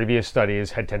 Whereas previous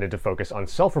studies had tended to focus on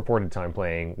self-reported time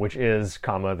playing, which is,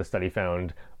 the study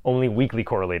found, only weakly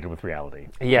correlated with reality.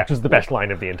 Yeah. Which is the best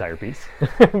line of the entire piece.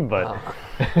 But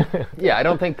yeah, I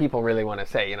don't think people really want to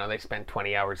say, they spend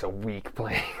 20 hours a week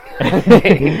playing.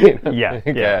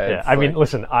 Yeah. I mean,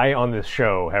 listen, I on this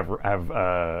show have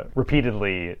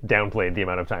repeatedly downplayed the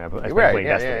amount of time I spent playing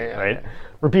Destiny, right?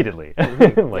 Repeatedly.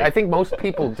 I think most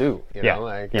people do.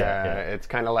 It's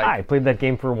kind of like I played that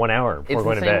game for 1 hour before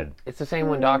going to bed. It's the same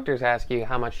when doctors ask you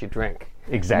how much you drink.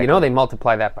 Exactly. They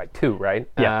multiply that by 2, right?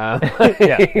 Yeah.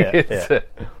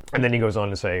 And then he goes on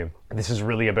to say, this is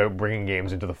really about bringing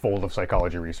games into the fold of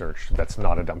psychology research that's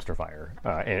not a dumpster fire.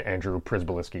 Andrew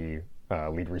Przybylski,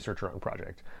 lead researcher on the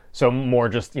project. So more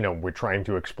just, we're trying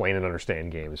to explain and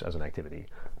understand games as an activity.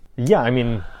 Yeah, I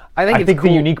mean, I think cool.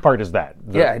 The unique part is that.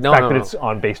 The fact that it's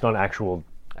based on actual...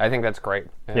 I think that's great,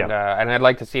 and I'd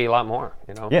like to see a lot more.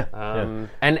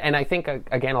 And I think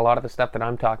again, a lot of the stuff that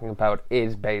I'm talking about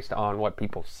is based on what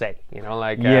people say.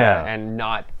 And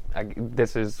not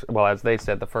this is as they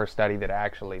said, the first study that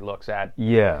actually looks at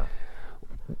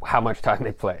how much time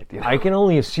they played. You know? I can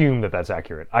only assume that that's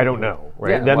accurate. I don't know,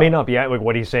 right? Yeah, That may well- not be, like,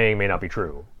 what he's saying may not be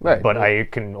true. Right, But right. I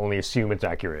can only assume it's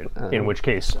accurate, in which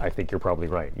case I think you're probably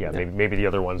right. Yeah, maybe the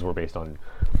other ones were based on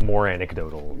more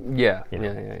anecdotal, Yeah, you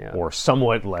know, yeah. or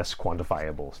somewhat less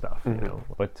quantifiable stuff, you know.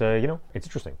 But, you know, it's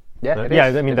interesting. Yeah, it yeah,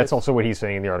 is. I mean, It that's is. also what he's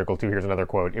saying in the article, too. Here's another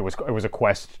quote. It was a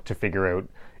quest to figure out,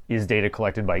 is data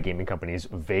collected by gaming companies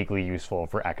vaguely useful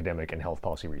for academic and health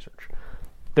policy research?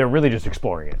 They're really just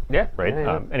exploring it. Yeah, Right?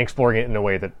 yeah. And exploring it in a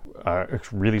way that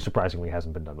really surprisingly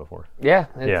hasn't been done before. Yeah,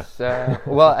 it's,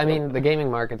 well, I mean, the gaming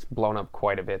market's blown up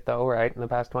quite a bit, though, right, in the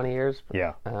past 20 years.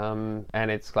 Yeah.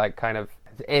 And it's like kind of,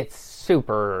 it's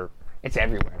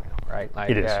everywhere now, right?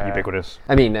 Like, It is ubiquitous.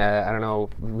 I mean, I don't know,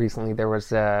 recently there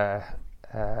was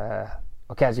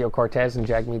Ocasio-Cortez and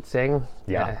Jagmeet Singh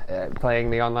playing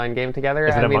the online game together.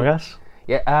 Is it I mean, Among Us?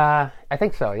 Yeah, I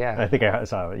think so, yeah. I think I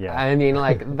saw it, yeah. I mean,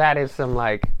 like, that is some,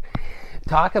 like,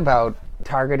 talk about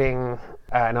targeting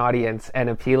an audience and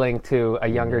appealing to a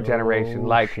younger generation.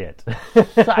 Like, Shit.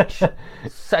 such,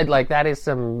 like, that is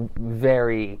some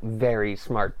very, very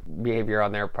smart behavior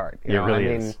on their part. You know? really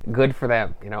I mean, is. good for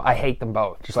them. You know, I hate them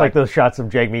both. Just like those shots of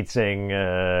Jagmeet Singh,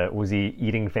 was he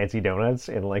eating fancy donuts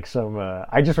in like some,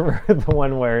 I just remember the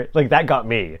one where, like, that got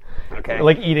me. Okay.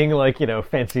 Like eating like, you know,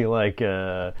 fancy like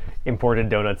imported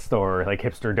donut store, like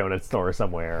hipster donut store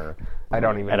somewhere. I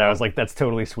don't even And know. I was like, that's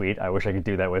totally sweet. I wish I could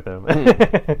do that with him.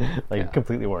 Like,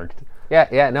 completely worked.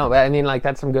 Yeah, no, but I mean, like,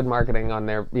 that's some good marketing on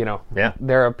their, you know, Yeah.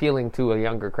 they're appealing to a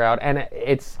younger crowd, and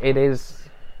it's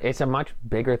a much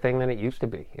bigger thing than it used to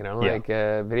be, you know, Yeah. like,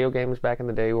 video games back in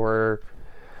the day were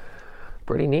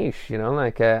pretty niche, you know,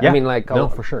 like, I Yeah. mean, like, No,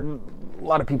 for sure. a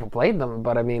lot of people played them,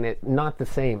 but I mean, it not the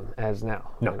same as now,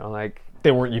 No. you know, like, They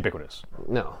weren't ubiquitous.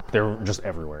 no, They're just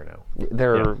everywhere now.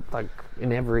 they're Yeah. like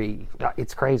in every,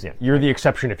 it's crazy. You're the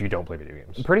exception if you don't play video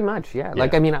games. Pretty much, yeah.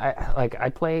 Like, I mean, I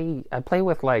play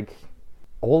with like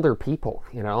older people,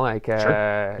 you know, like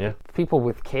Yeah. people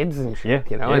with kids and shit. Yeah.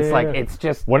 You know, Yeah, it's yeah, like yeah. it's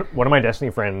just One of my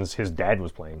Destiny friends, his dad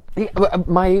was playing, yeah,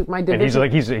 my and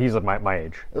division. he's like my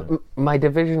age. My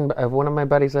division. One of my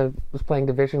buddies I was playing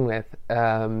Division with,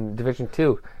 Division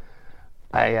 2.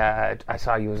 I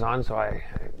saw he was on, so I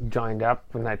joined up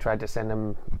and I tried to send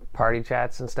him party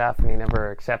chats and stuff, and he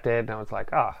never accepted. And I was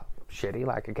like, oh, shitty.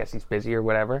 Like, I guess he's busy or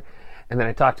whatever. And then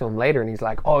I talked to him later, and he's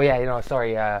like, oh yeah, you know,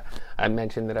 sorry, I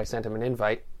mentioned that I sent him an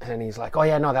invite, and he's like, oh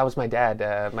yeah, no, that was my dad.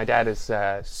 My dad is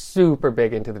super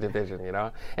big into the Division, you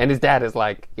know, and his dad is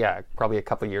like, yeah, probably a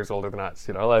couple of years older than us,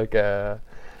 you know, like.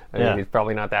 I mean, Yeah. he's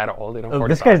probably not that old, you know.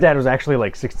 This 45. guy's dad was actually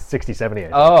like 60, 70, I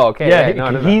think. Oh, okay. Yeah,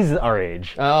 no. he's our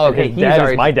age. Oh, okay. His dad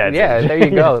our is my age. dad's Yeah, age. there you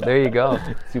go. There you go.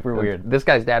 Super weird. This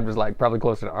guy's dad was like probably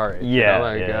closer to our age. you Yeah, know,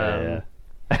 like, yeah.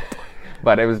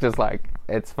 But it was just like,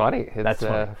 it's funny. It's, That's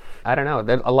funny. I don't know.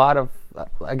 There's a lot of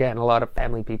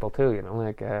family people too. You know,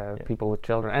 like people with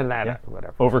children and that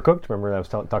whatever. Overcooked. Remember I was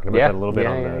talking about Yeah, that a little bit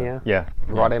yeah, on yeah, the yeah.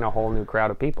 Brought in a whole new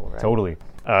crowd of people. Right? Totally.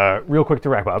 Real quick to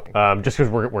wrap up, just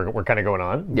because we're kind of going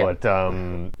on, Yeah.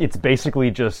 but it's basically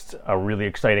just a really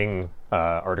exciting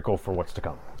article for what's to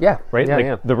come. Yeah. Right? Yeah. Like,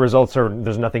 yeah. the results are,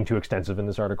 there's nothing too extensive in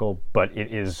this article, but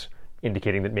it is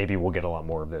indicating that maybe we'll get a lot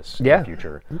more of this in Yeah. the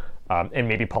future. And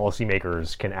maybe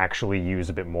policymakers can actually use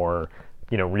a bit more,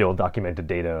 you know, real documented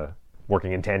data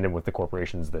working in tandem with the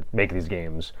corporations that make these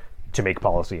games to make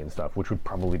policy and stuff, which would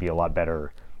probably be a lot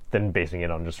better than basing it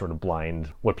on just sort of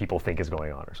blind what people think is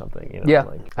going on or something. You know? Yeah.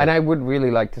 Like, And I would really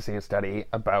like to see a study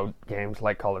about games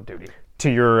like Call of Duty. to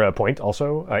your point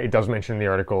also, it does mention in the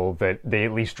article that they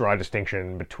at least draw a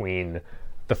distinction between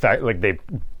the fact, like, they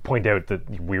point out that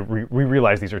we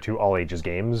realize these are two all ages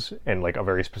games and like a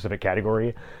very specific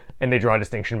category, and they draw a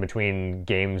distinction between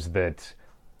games that,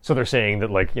 so they're saying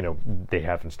that, like, you know, they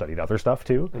haven't studied other stuff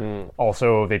too.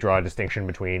 Also, they draw a distinction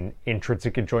between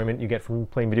intrinsic enjoyment you get from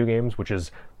playing video games, which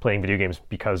is playing video games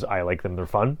because I like them, they're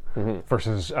fun,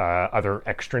 versus other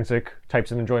extrinsic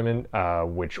types of enjoyment,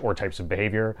 or types of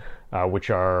behavior, which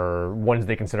are ones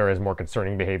they consider as more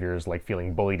concerning behaviors, like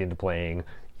feeling bullied into playing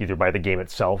either by the game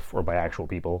itself or by actual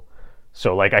people.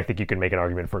 So, like, I think you can make an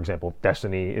argument, for example,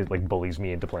 Destiny is, like, bullies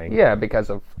me into playing. Yeah, because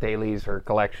of dailies or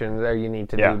collections, or you need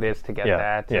to do this to get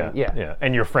that. And yeah.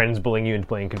 And your friends bullying you into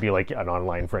playing could be like an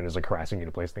online friend is like harassing you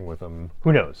to play this thing with them.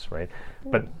 Who knows, right?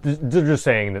 But they're just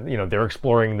saying that, you know, they're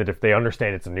exploring that if they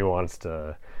understand it's a nuanced,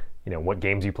 you know, what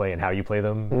games you play and how you play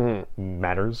them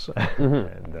matters.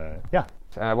 And yeah.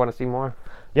 I want to see more.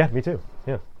 Yeah, me too.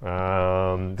 Yeah.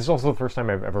 This is also the first time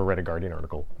I've ever read a Guardian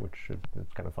article, which is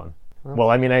kind of fun.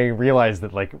 Well, I mean, I realized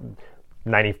that, like,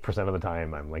 90% of the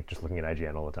time, I'm like just looking at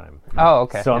IGN all the time. Oh,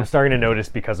 okay. So I'm starting to notice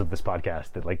because of this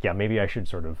podcast that like, yeah, maybe I should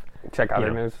sort of check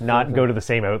other news. Not go to the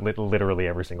same outlet literally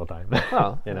every single time.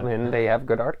 Well, I mean, they have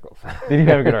good articles. They do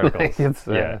have good articles.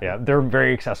 Like yeah. They're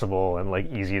very accessible and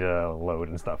like easy to load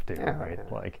and stuff too, right?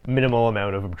 Like minimal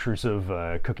amount of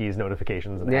obtrusive cookies,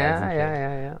 notifications, and ads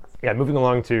and shit. Yeah, moving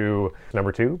along to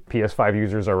number 2, PS5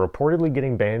 users are reportedly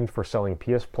getting banned for selling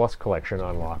PS Plus collection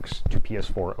unlocks to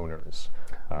PS4 owners.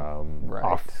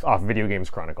 Off Video Games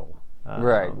Chronicle.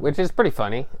 Right, which is pretty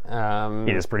funny.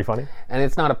 It is pretty funny. And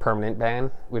it's not a permanent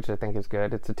ban, which I think is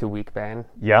good. It's a 2-week ban.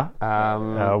 Yeah.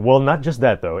 Well, not just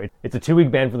that, though. It's a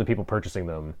 2-week ban for the people purchasing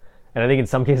them. And I think in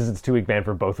some cases it's a 2-week ban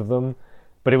for both of them.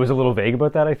 But it was a little vague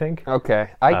about that, I think.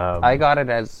 Okay. I got it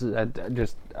as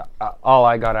all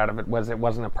I got out of it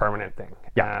wasn't a permanent thing.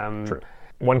 Yeah, true.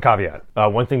 One caveat.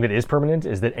 One thing that is permanent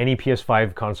is that any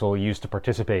PS5 console used to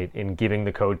participate in giving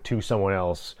the code to someone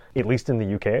else, at least in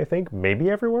the UK, I think,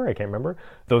 maybe everywhere, I can't remember,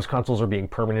 those consoles are being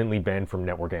permanently banned from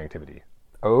networking activity.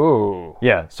 Oh.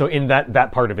 Yeah, so in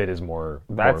that part of it is more...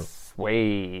 That's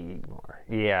way more.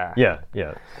 Yeah.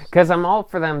 Yeah. Because I'm all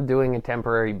for them doing a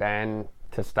temporary ban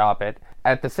to stop it.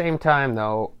 At the same time,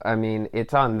 though, I mean,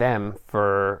 it's on them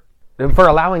for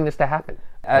allowing this to happen.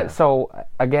 So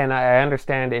again, I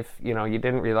understand if you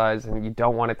didn't realize and you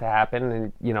don't want it to happen,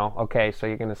 and okay, so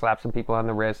you're going to slap some people on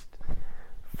the wrist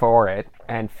for it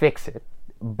and fix it,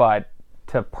 but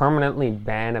to permanently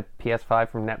ban a PS5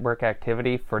 from network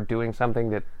activity for doing something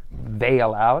that they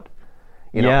allowed.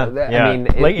 I mean,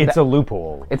 it's a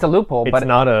loophole. It's a loophole, it's but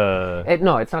not a.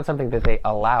 No, it's not something that they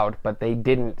allowed, but they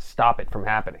didn't stop it from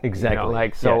happening.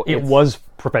 Exactly. So it was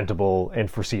preventable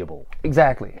and foreseeable.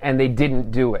 Exactly, and they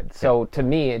didn't do it. So to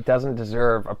me, it doesn't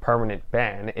deserve a permanent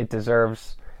ban. It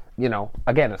deserves,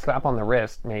 again, a slap on the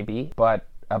wrist maybe, but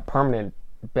a permanent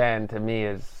ban to me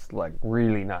is like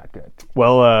really not good.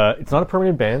 Well, it's not a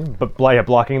permanent ban, but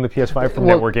blocking the PS5 from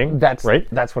networking.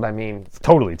 That's what I mean.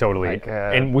 Totally. Like,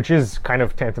 and which is kind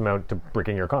of tantamount to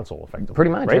bricking your console, effectively.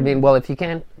 Pretty much. Right? I mean, well, if you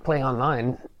can't play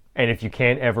online, and if you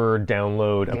can't ever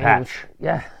download a patch,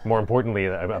 yeah. More importantly,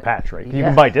 a patch, right? You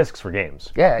can buy discs for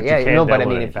games. Yeah. But I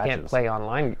mean, if patches. you can't play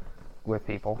online with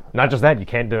people. Not just that, you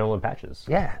can't download patches.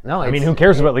 Yeah, no. I mean, who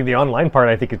cares about the online part?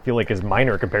 I think feel like is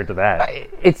minor compared to that.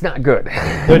 It's not good.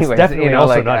 It's definitely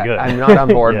also not good. I'm not on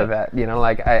board with that.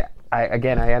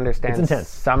 I understand it's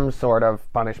some sort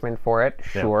of punishment for it,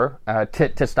 sure,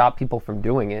 to stop people from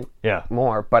doing it. Yeah.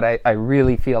 More, but I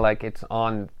really feel like it's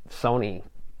on Sony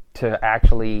to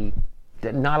actually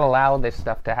not allow this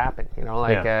stuff to happen.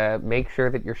 Make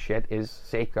sure that your shit is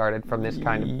safeguarded from this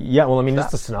kind of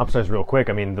stuff. Just to synopsize real quick,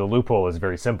 the loophole is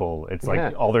very simple. It's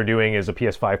all they're doing is a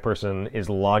PS5 person is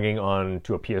logging on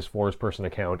to a PS4's person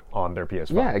account on their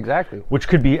PS5. Yeah, exactly. Which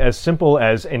could be as simple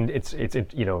as, and it's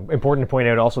important to point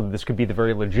out also that this could be the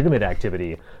very legitimate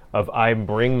activity of I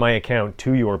bring my account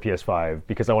to your PS5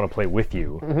 because I want to play with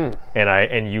you,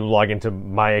 and you log into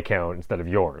my account instead of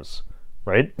yours.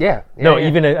 Right? Yeah.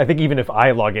 I think even if I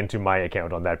log into my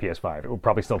account on that PS5, it will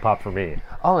probably still pop for me.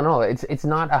 All in all, it's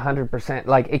not 100%.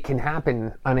 Like, it can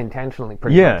happen unintentionally,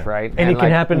 pretty much, right? And it can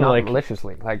happen not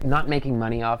maliciously, like not making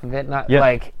money off of it, not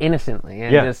like innocently,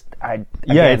 and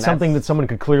it's something that someone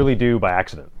could clearly do by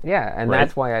accident. Yeah, and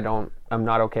that's why I'm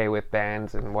not okay with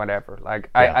bans and whatever.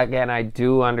 Like, I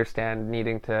do understand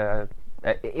needing to,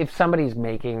 if somebody's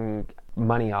making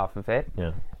money off of it.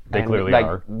 Yeah. They clearly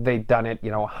are. They've done it,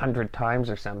 100 times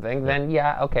or something. Then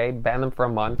okay, ban them for a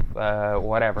month,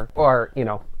 whatever, or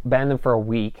ban them for a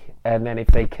week, and then if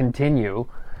they continue,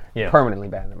 permanently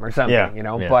ban them or something.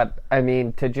 But I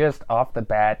mean, to just off the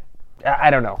bat, I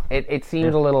don't know. It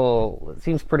seems it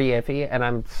seems pretty iffy, and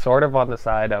I'm sort of on the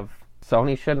side of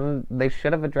Sony they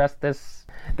should have addressed this.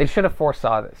 They should have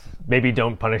foresaw this. Maybe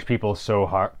don't punish people so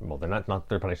hard. Well,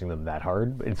 they're punishing them that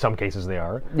hard. In some cases they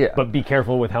are. Yeah. But be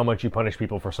careful with how much you punish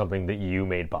people for something that you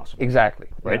made possible. Exactly.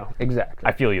 Right? Exactly.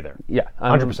 I feel you there. Yeah.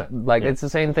 100%. It's the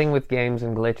same thing with games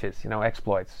and glitches,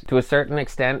 exploits. To a certain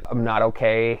extent, I'm not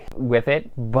okay with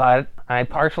it, but I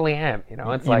partially am.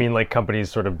 It's you mean like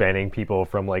companies sort of banning people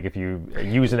from if you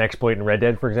use an exploit in Red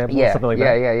Dead, for example, something like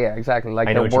that? Yeah, exactly.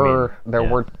 Like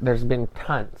there's been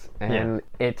tons, and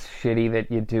it's shitty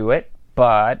that you do it,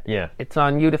 but it's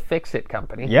on you to fix it,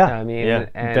 company. Yeah,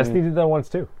 and Destiny did that once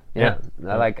too. Yeah.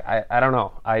 I don't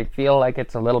know. I feel like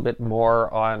it's a little bit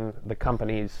more on the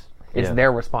companies. It's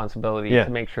their responsibility to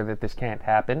make sure that this can't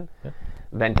happen.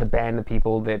 Than to ban the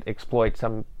people that exploit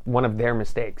one of their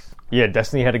mistakes. Yeah,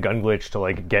 Destiny had a gun glitch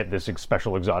to get this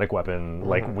special exotic weapon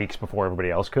weeks before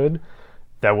everybody else could.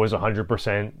 that was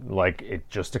 100% like it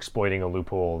just exploiting a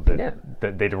loophole that, Yeah.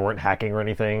 that they weren't hacking or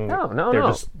anything. No, They're no.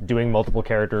 just doing multiple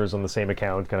characters on the same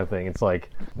account kind of thing. It's like,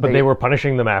 but they were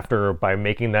punishing them after by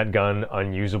making that gun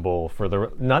unusable for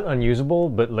the, not unusable,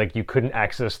 but like you couldn't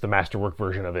access the masterwork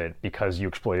version of it because you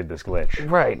exploited this glitch.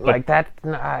 Right, But like that. they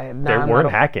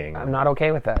weren't hacking. I'm not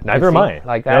okay with that. Neither am I.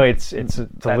 Like that. No, it's a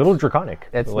little draconic.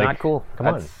 It's Like, not cool. Come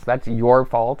on. That's your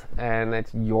fault, and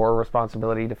it's your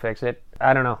responsibility to fix it.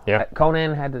 I don't know. Yeah.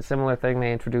 Conan had a similar thing.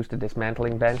 They introduced a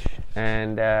dismantling bench,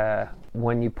 and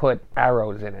when you put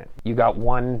arrows in it, you got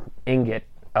 1 ingot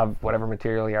of whatever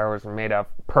material the arrows are made of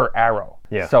per arrow.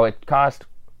 Yeah. So it cost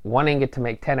 1 ingot to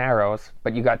make 10 arrows,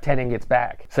 but you got 10 ingots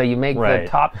back. So you make Right. the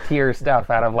top tier stuff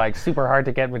out of like super hard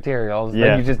to get materials. Yeah.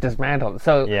 Then you just dismantle it.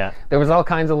 So Yeah. there was all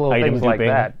kinds of little Item things like duping.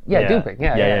 that. Yeah, duping.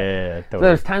 Yeah. Yeah, So totally.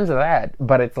 there's tons of that,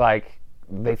 but it's like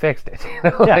they fixed it.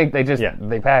 You know? Yeah. Like they just Yeah.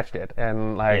 they patched it,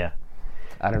 and like Yeah.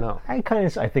 I don't know. I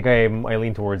think I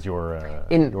lean towards your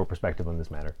perspective on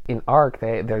this matter. In Arc,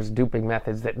 there's duping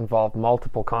methods that involve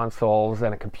multiple consoles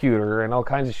and a computer and all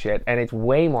kinds of shit, and it's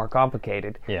way more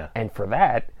complicated. Yeah. And for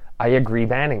that, I agree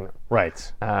banning them. Right.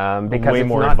 Because Way it's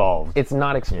more not, involved. It's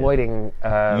not exploiting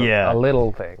Yeah. a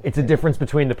little thing. It's a difference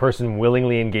between the person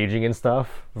willingly engaging in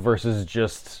stuff versus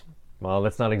just, well,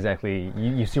 that's not exactly,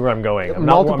 you see where I'm going. I'm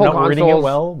not reading it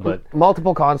well, but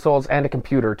multiple consoles and a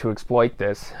computer to exploit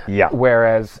this. Yeah.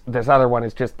 Whereas this other one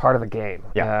is just part of the game.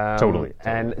 Yeah, totally.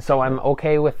 And so I'm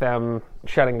okay with them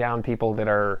shutting down people that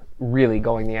are really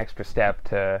going the extra step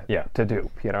to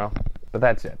dupe, you know? But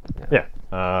that's it. yeah.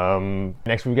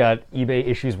 Next we've got eBay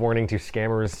issues warning to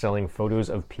scammers selling photos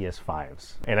of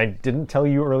PS5s. And I didn't tell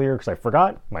you earlier because I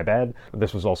forgot, my bad.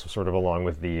 This was also sort of along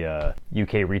with the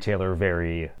UK retailer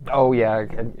Very Oh yeah,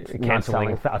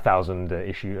 canceling 1,000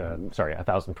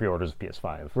 1,000 pre-orders of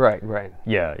PS5. Right.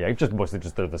 Yeah, just mostly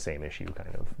just they're the same issue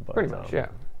kind of. But, Pretty much, yeah.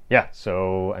 Yeah,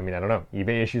 so I mean, I don't know.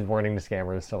 eBay issues warning to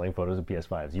scammers selling photos of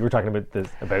PS5s. You were talking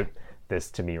about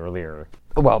this to me earlier.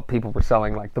 Well, people were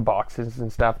selling like the boxes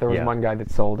and stuff. There was Yeah. one guy that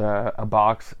sold a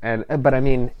box, but I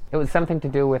mean, it was something to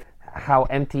do with how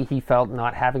empty he felt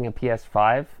not having a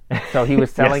PS5. So he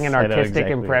was selling Yes, an I know artistic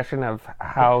exactly. impression of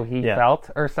how he Yeah. felt,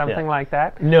 or something Yeah. like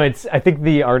that. No, I think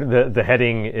the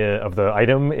heading of the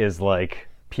item is like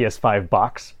PS5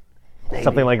 box,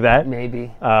 something like that.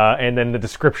 Maybe. And then the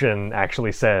description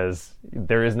actually says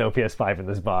there is no PS5 in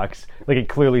this box. Like it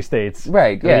clearly states.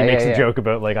 Right, and yeah, he makes yeah, a yeah. joke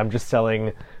about like I'm just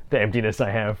selling the emptiness I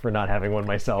have for not having one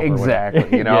myself. or whatever.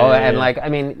 Exactly, you know, Yeah. like, I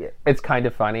mean, it's kind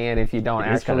of funny, and if you don't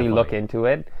It is kind actually of look funny. into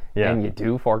it, Yeah. and you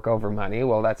do fork over money,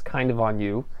 well, that's kind of on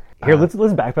you. Here, let's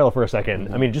backpedal for a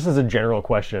second. I mean, just as a general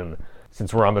question,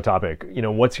 since we're on the topic, you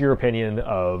know, what's your opinion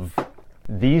of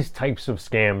these types of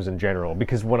scams in general?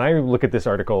 Because when I look at this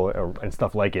article and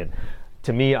stuff like it,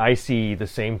 to me, I see the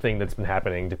same thing that's been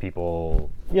happening to people,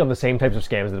 you know, the same types of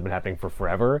scams that have been happening for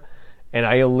forever. And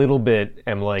I a little bit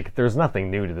am like, there's nothing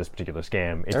new to this particular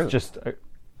scam. It's just...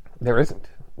 There isn't.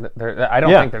 I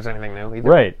don't Yeah. think there's anything new either.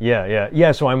 Right,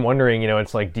 yeah. So I'm wondering, you know,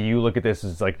 it's like, do you look at this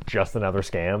as like just another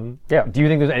scam? Yeah. Do you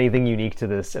think there's anything unique to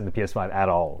this and the PS5 at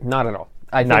all? Not at all.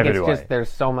 I think Neither it's do just I. there's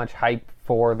so much hype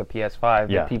for the PS5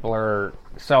 Yeah. that people are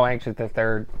so anxious that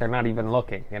they're not even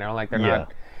looking, you know, like they're Yeah.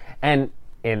 not. And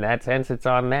in that sense, it's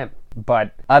on them.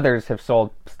 But others have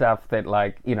sold stuff that,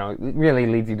 like, you know, really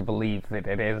leads you to believe that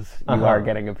it is you are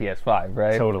getting a PS5,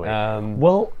 right? Totally.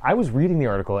 Well, I was reading the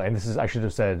article, and I should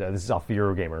have said, this is off the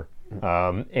Eurogamer.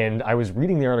 And I was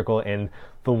reading the article, and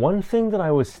the one thing that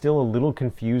I was still a little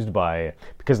confused by,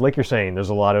 because like you're saying, there's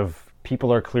a lot of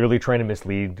people are clearly trying to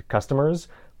mislead customers,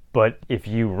 but if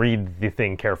you read the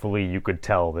thing carefully, you could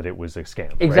tell that it was a scam.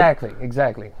 right?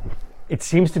 Exactly. It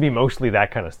seems to be mostly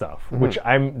that kind of stuff, which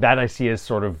I see as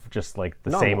sort of just like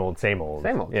the same old. Same old,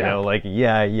 You know, like,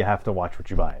 yeah, you have to watch what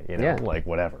you buy, you know, Yeah. like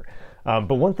whatever.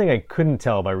 But one thing I couldn't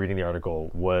tell by reading the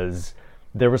article was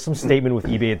there was some statement with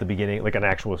eBay at the beginning, like an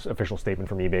actual official statement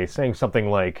from eBay saying something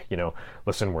like, you know,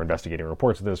 listen, we're investigating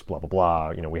reports of this, blah, blah, blah.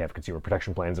 You know, we have consumer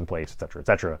protection plans in place, et cetera, et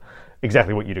cetera.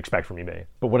 Exactly what you'd expect from eBay.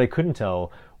 But what I couldn't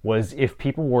tell was if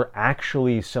people were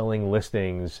actually selling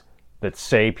listings that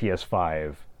say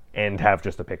PS5 and have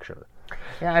just a picture.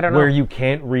 Yeah, I don't know. Where you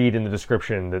can't read in the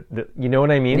description that you know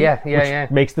what I mean? Yeah.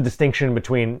 Which makes the distinction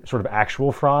between sort of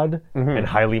actual fraud and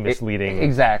highly misleading.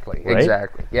 Exactly. right?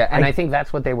 Yeah, and I think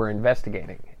that's what they were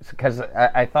investigating. Because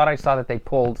I thought I saw that they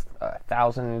pulled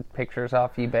 1,000 pictures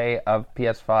off eBay of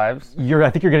PS5s. I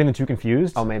think you're getting the two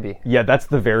confused. Oh, maybe. Yeah, that's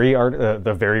the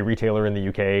very retailer in the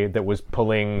UK that was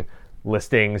pulling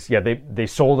listings. Yeah, they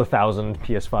sold 1,000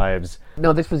 PS5s.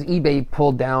 No, this was eBay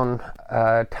pulled down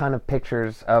a ton of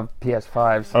pictures of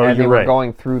PS5s, Oh, and they you're were right.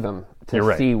 going through them to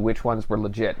right. see which ones were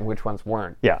legit and which ones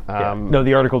weren't. Yeah. No,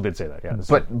 the article did say that. Yeah.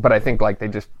 But I think like they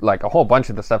just like a whole bunch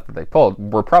of the stuff that they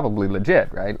pulled were probably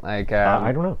legit, right? Like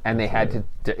I don't know. And they had to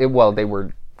they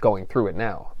were going through it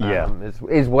now. Yeah.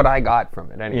 Is what I got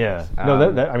from it. Anyways. Yeah.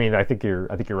 No, I mean, I think you're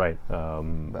right.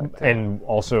 And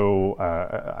also,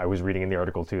 I was reading in the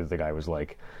article too. The guy was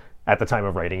like, at the time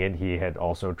of writing it, he had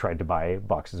also tried to buy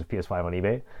boxes of PS5 on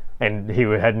eBay, and he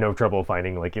had no trouble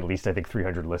finding like at least I think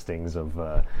 300 listings of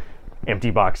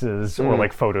empty boxes or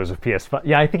like photos of PS5.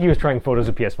 Yeah, I think he was trying photos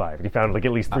of PS5, and he found like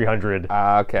at least 300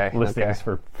 listings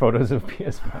for photos of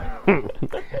PS5.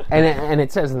 and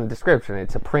it says in the description,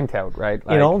 it's a printout, right?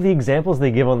 Like, in all the examples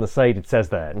they give on the site, it says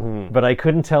that, but I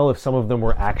couldn't tell if some of them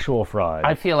were actual fraud.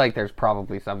 I feel like there's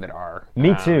probably some that are.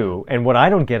 Me too. And what I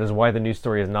don't get is why the news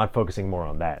story is not focusing more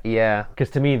on that. Yeah.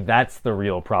 Because to me, that's the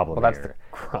real problem. Well, that's the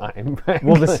crime.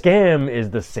 Well, the scam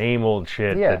is the same old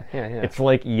shit. Yeah. It's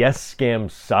like, yes, scams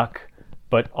suck,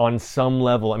 but on some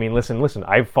level, I mean, listen,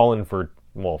 I've fallen for.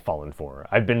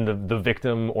 I've been the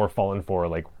victim or fallen for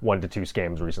like 1 to 2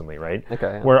 scams recently, right?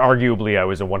 Okay. Yeah. Where arguably I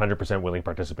was a 100% willing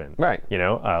participant. Right. You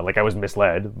know, like I was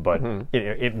misled, but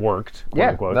it worked, quote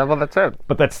unquote. Well, that's it.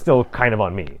 But that's still kind of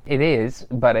on me. It is,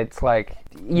 but it's like,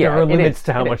 there are limits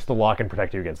to how much the law can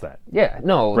protect you against that. Yeah,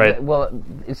 no. Right. Well,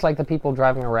 it's like the people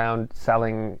driving around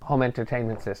selling home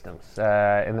entertainment systems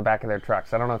in the back of their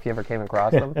trucks. I don't know if you ever came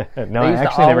across them. No, I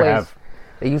actually never have.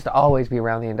 They used to always be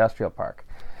around the industrial park.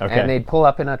 Okay. And they'd pull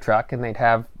up in a truck and they'd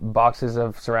have boxes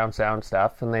of surround sound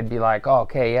stuff, and they'd be like, oh,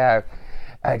 okay, yeah,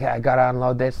 I got to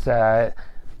unload this,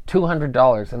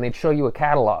 $200. And they'd show you a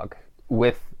catalog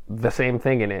with the same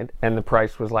thing in it, and the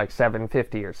price was like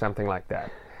 $750 or something like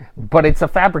that. But it's a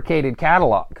fabricated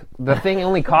catalog. The thing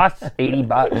only costs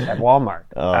 $80 at Walmart.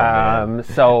 Oh, man.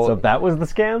 So that was the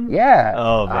scam? Yeah.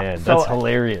 Oh man, that's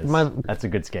hilarious. That's a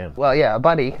good scam. Well, yeah, a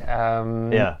buddy.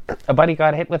 A buddy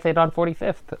got hit with it on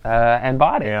 45th and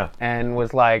bought it. Yeah. And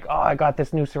was like, "Oh, I got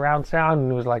this new surround sound,"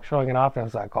 and was like showing it off. And I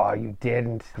was like, "Oh, you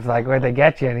didn't." I was like, "Where'd they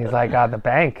get you?" And he's like, "The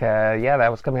bank. Yeah,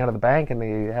 that was coming out of the bank, and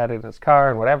they had it in his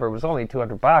car and whatever. It was only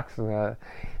 $200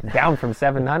 and down from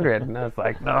 $700." And I was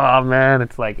like, "Oh man,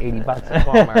 it's like $80 at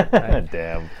Walmart." Right?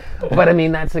 Damn. But I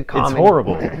mean, that's a common. It's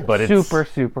horrible, but it's super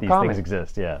these common. things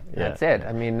exist. Yeah. That's it.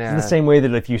 I mean, it's the same way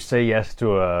that if you do say yes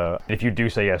to a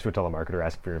telemarketer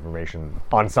asking for your information,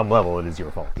 on some level, it is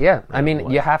your fault. Yeah, I mean,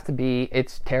 you have to be.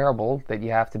 It's terrible that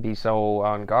you have to be so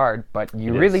on guard, but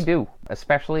you really do,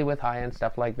 especially with high-end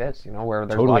stuff like this. You know, where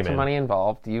there's lots of money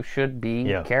involved. You should be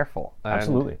careful. And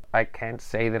absolutely. I can't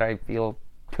say that I feel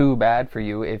too bad for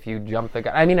you if you jump the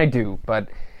gun. I mean, I do, but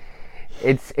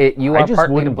you are partly to blame. I just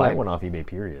wouldn't buy one off eBay.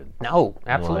 Period. No,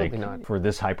 absolutely not. For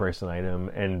this high price an item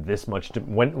and this much,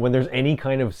 when there's any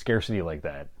kind of scarcity like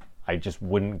that, I just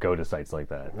wouldn't go to sites like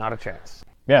that. Not a chance.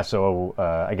 Yeah. So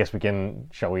I guess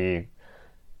shall we?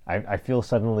 I feel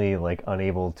suddenly like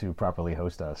unable to properly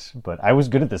host us, but I was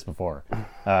good at this before.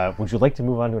 Would you like to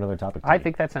move on to another topic? I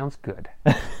think that sounds good.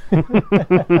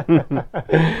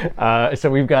 So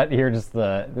we've got here just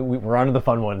we're on to the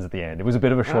fun ones at the end. It was a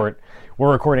bit of a short.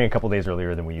 We're recording a couple days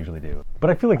earlier than we usually do, but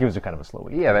I feel like it was a kind of a slow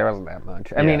week. Yeah, there wasn't that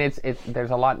much. I mean,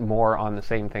 there's a lot more on the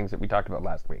same things that we talked about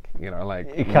last week. You know, like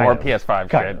more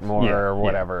PS5 shit, more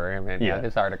whatever. I mean,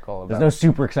 this article. There's no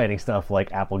super exciting stuff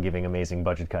like Apple giving amazing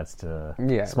budget cuts to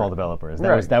small developers.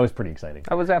 That was pretty exciting.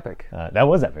 That was epic. That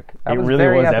was epic. It was really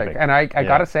was epic. And I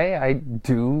gotta say, I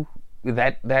do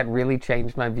that really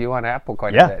changed my view on Apple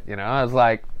quite a bit. You know, I was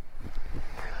like,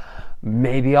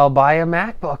 maybe I'll buy a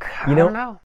MacBook. I don't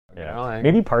know. Yeah. You know,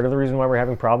 maybe part of the reason why we're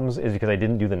having problems is because I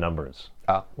didn't do the numbers.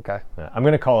 Oh, okay. I'm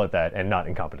going to call it that and not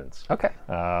incompetence. Okay.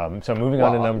 So moving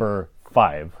on to number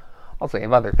 5. Also, you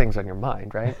have other things on your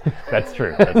mind, right? That's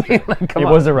true. That's true. It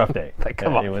was a rough day.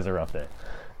 Come on. It was a rough day.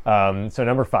 So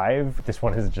number 5, this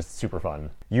one is just super fun.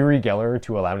 Uri Geller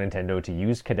to allow Nintendo to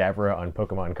use Kadabra on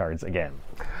Pokemon cards again.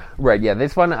 Right, yeah,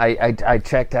 this one I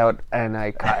checked out and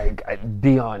I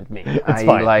beyond me. It's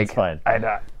fine. It's fine.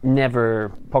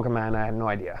 Never Pokemon. I had no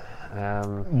idea.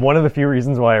 One of the few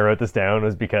reasons why I wrote this down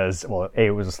was because, well, A,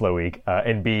 it was a slow week,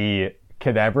 and B,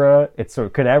 Kadabra.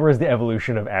 Kadabra is the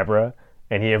evolution of Abra,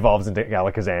 and he evolves into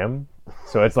Alakazam.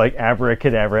 So it's like Abra,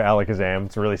 Kadabra, Alakazam.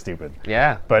 It's really stupid.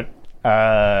 Yeah, but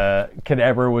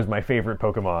Kadabra was my favorite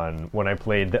Pokemon when I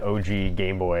played the OG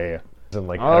Game Boy in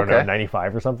I don't know,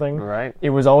 95 or something. Right.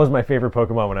 It was always my favorite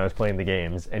Pokemon when I was playing the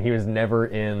games, and he was never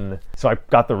in. So I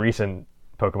got the recent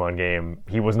Pokemon game.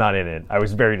 He was not in it. I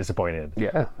was very disappointed.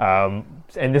 Yeah.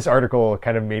 And this article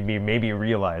kind of made me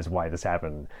realize why this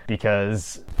happened,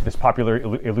 because this popular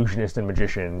illusionist and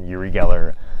magician Uri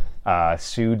Geller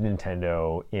sued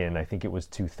Nintendo in, I think it was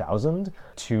 2000,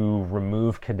 to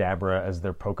remove Kadabra as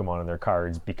their Pokemon on their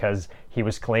cards because he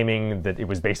was claiming that it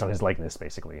was based on his likeness,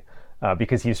 basically.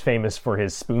 Because he's famous for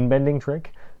his spoon bending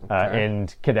trick.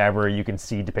 And Kadabra, you can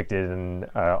see depicted in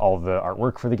all the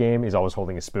artwork for the game, is always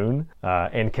holding a spoon.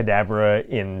 And Kadabra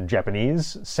in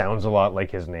Japanese sounds a lot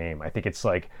like his name. I think it's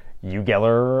like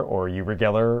Ugeller or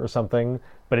Urigeller or something,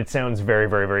 but it sounds very,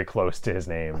 very, very close to his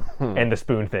name and the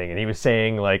spoon thing. And he was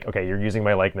saying, like, okay, you're using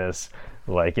my likeness,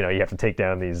 like, you know, you have to take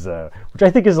down these, which I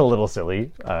think is a little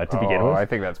silly to begin with. I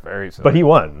think that's very silly. But he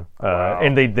won,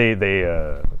 and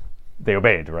they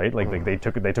obeyed, right? Like they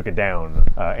took it down,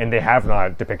 and they have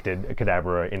not depicted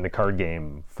Kadabra in the card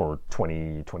game for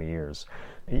 20 years.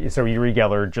 So Uri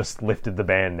Geller just lifted the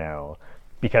ban now.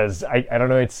 Because I don't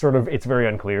know, it's very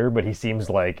unclear, but he seems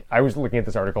like, I was looking at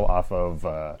this article off of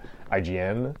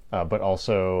IGN, but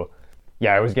also,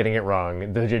 yeah, I was getting it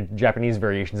wrong. The Japanese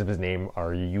variations of his name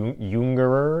are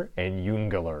Jungerer and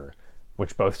Jungeler,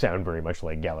 which both sound very much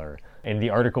like Geller. And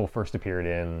the article first appeared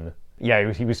in,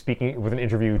 he was speaking with an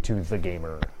interview to The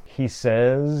Gamer. He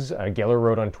says, Geller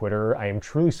wrote on Twitter, "I am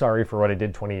truly sorry for what I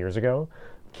did 20 years ago.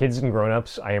 Kids and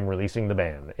grown-ups, I am releasing the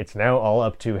ban. It's now all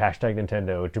up to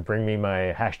 #Nintendo to bring me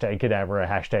my #Kadabra,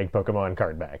 #Pokemon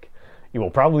card back. It will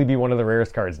probably be one of the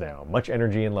rarest cards now. Much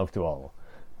energy and love to all."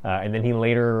 And then he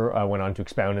later went on to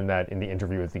expound in the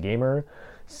interview with The Gamer,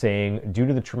 saying, "Due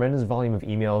to the tremendous volume of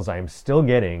emails I am still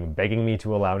getting begging me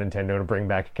to allow Nintendo to bring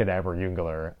back Kadabra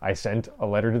Jungeler, I sent a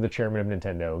letter to the chairman of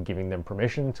Nintendo giving them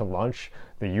permission to launch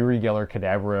the Uri Geller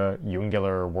Kadabra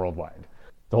Jungeler worldwide."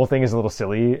 The whole thing is a little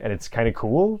silly, and it's kind of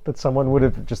cool that someone would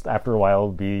have just after a while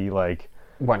be like,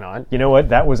 why not? You know what?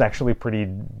 That was actually pretty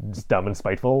dumb and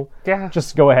spiteful. Yeah.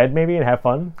 Just go ahead maybe and have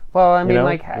fun. Well, I mean, you know?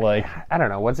 like I don't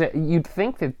know. You'd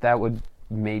think that would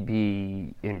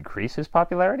maybe increase his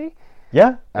popularity?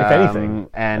 Yeah, if anything.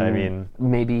 And I mean,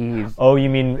 maybe. Oh, you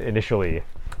mean initially?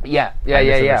 Yeah. I I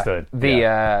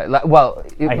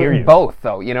hear you. Both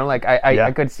though. You know, like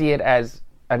I could see it as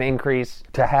an increase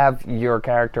to have your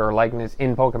character or likeness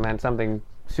in Pokemon something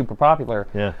super popular.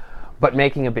 Yeah. But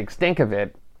making a big stink of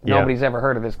it. Nobody's ever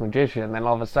heard of this magician. Then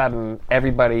all of a sudden,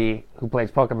 everybody who plays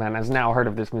Pokemon has now heard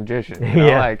of this magician. You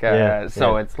know?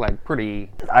 So it's like pretty.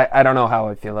 I don't know how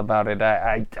I feel about it.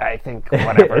 I think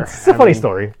whatever. It's a funny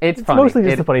story. It's funny. Mostly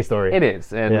just a funny story. It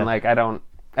is, and like I don't.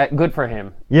 Good for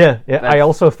him. Yeah. I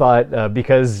also thought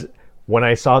because when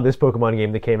I saw this Pokemon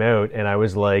game that came out, and I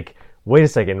was like, wait a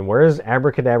second, where's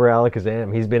Abracadabra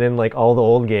Alakazam? He's been in like all the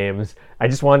old games. I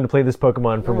just wanted to play this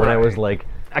Pokemon from when I was like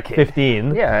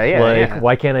 15.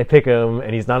 Why can't I pick him?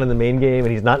 And he's not in the main game,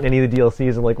 and he's not in any of the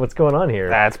DLCs. I'm like, what's going on here?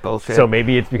 That's bullshit. So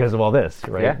maybe it's because of all this,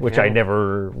 right? Yeah, Which I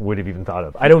never would have even thought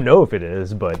of. I don't know if it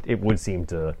is, but it would seem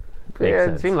to make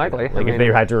sense. It seemed likely. Like if they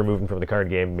had to remove him from the card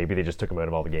game, maybe they just took him out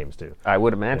of all the games too. I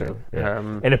would imagine. Yeah.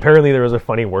 And apparently there was a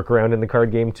funny workaround in the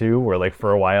card game too, where like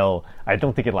for a while, I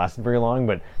don't think it lasted very long,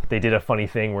 but they did a funny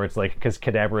thing where it's like, because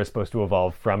Kadabra is supposed to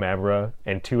evolve from Abra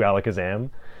and to Alakazam,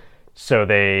 so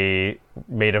they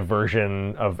made a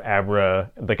version of Abra,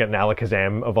 like an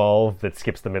Alakazam evolve that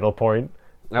skips the middle point.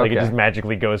 Like it just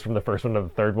magically goes from the first one to the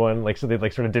third one. Like so they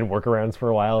like sort of did workarounds for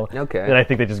a while. Okay. And I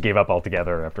think they just gave up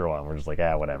altogether after a while. We're just like,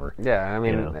 whatever. Yeah, I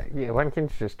mean, why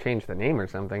can't you just change the name or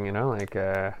something? You know, like.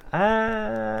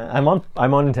 I'm on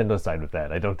Nintendo's side with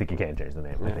that. I don't think you can change the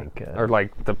name. I think. Or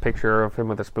like the picture of him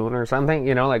with a spoon or something.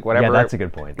 You know, like whatever. Yeah, that's a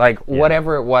good point. Like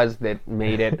whatever it was that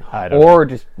made it, or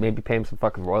just maybe pay him some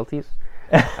fucking royalties.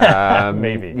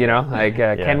 Maybe. You know, like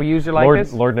can we use your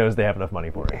likeness? Lord knows they have enough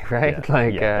money for it. Right? Yeah.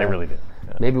 Like they really do.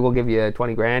 Maybe we'll give you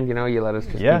 20 grand, you know, you let us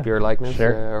just keep your likeness.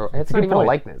 Sure. It's not even a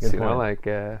likeness, Good you know, point. like...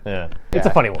 It's a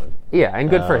funny one. Yeah, and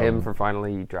good for him for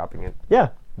finally dropping it.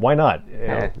 Yeah, why not?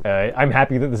 I'm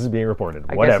happy that this is being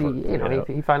reported. Whatever. I guess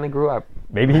he finally grew up.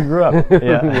 Maybe he grew up.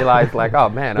 Yeah. He realized, like, oh,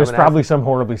 man, there's probably some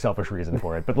horribly selfish reason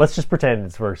for it, but let's just pretend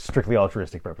it's for strictly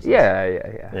altruistic purposes.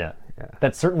 Yeah.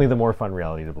 That's certainly the more fun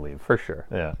reality to believe. For sure.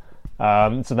 Yeah.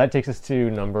 So that takes us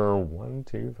to number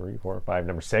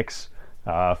 6.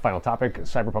 Final topic,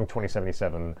 Cyberpunk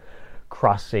 2077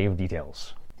 cross-save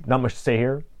details. Not much to say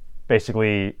here.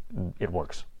 Basically, it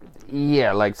works.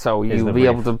 Yeah, like so you'll be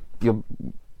able to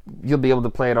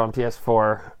play it on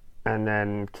PS4 and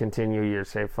then continue your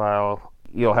save file.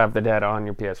 You'll have the data on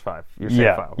your PS5, your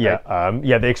save file.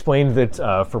 Right? They explained that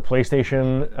for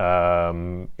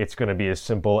PlayStation, it's going to be as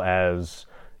simple as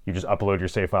you just upload your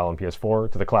save file on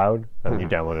PS4 to the cloud, and you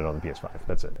download it on the PS5.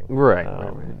 That's it. Right.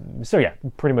 So yeah,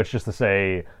 pretty much just to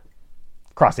say,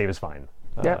 cross save is fine.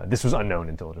 This was unknown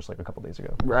until just like a couple days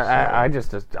ago. I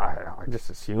just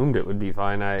assumed it would be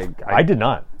fine. I did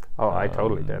not. Oh, I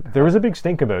totally did. There was a big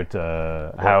stink about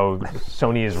how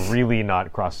Sony is really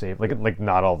not cross-save. Like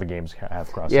not all the games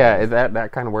have cross-save. Yeah,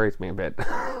 that kind of worries me a bit.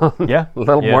 Yeah? A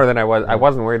little Yeah. more than I was. I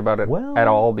wasn't worried about it Well- at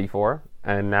all before,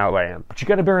 and now I am. But you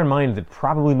got to bear in mind that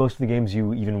probably most of the games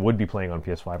you even would be playing on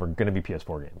PS5 are going to be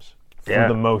PS4 games. For Yeah.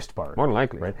 the most part. More than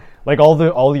likely. Right? Like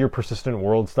all your persistent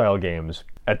world style games,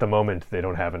 at the moment they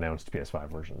don't have announced PS5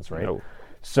 versions, right? No.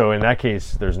 So in that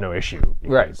case, there's no issue.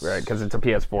 Right, because- because it's a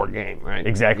PS4 game, right?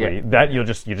 Exactly. Yeah. That you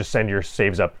just send your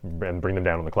saves up and bring them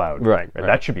down on the cloud. Right.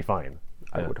 That should be fine.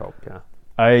 I would hope, yeah.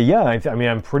 I mean,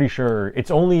 I'm pretty sure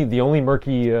it's only the only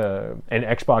murky, and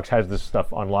Xbox has this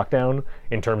stuff on lockdown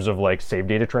in terms of like save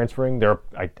data transferring.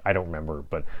 I don't remember,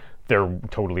 but they're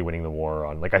totally winning the war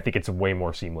on. Like, I think it's way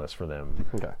more seamless for them.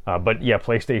 Okay. But yeah,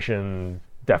 PlayStation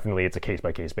definitely it's a case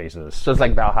by case basis. So it's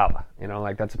like Valhalla,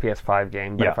 like that's a PS5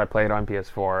 game, but Yeah. if I play it on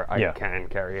PS4, I Yeah. can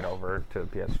carry it over to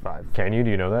PS5. Can you?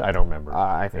 Do you know that? I don't remember.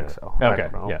 I think so. I Okay.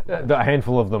 don't know. Yeah. A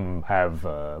handful of them have,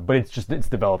 but it's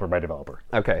developer by developer.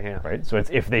 Okay, yeah. Right? So it's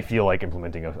if they feel like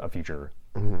implementing a feature,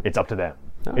 it's up to them.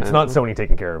 Oh, It's not Sony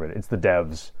taking care of it. It's the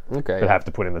devs Okay, that yeah. have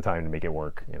to put in the time to make it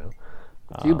work.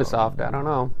 Ubisoft, I don't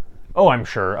know. Oh, I'm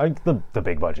sure the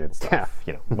big budget stuff.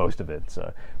 Most of it.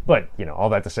 But all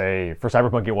that to say, for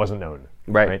Cyberpunk, it wasn't known.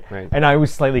 Right. And I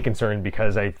was slightly concerned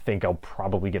because I think I'll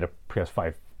probably get a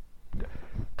PS5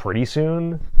 pretty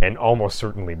soon, and almost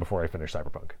certainly before I finish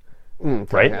Cyberpunk.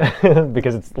 Right? Yeah.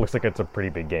 Because it looks like it's a pretty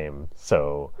big game.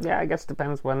 So Yeah, I guess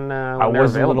depends when I they're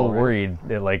was a available, little right? worried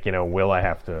that, will I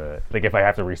have to, if I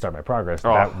have to restart my progress,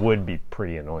 that would be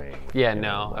pretty annoying. Yeah,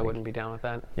 no, I wouldn't be down with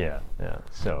that. Yeah.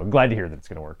 So glad to hear that it's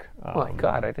going to work. Oh my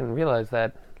god, I didn't realize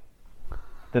that.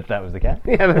 That was the cat?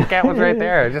 Yeah, the cat was right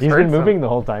there. I just He's heard been moving the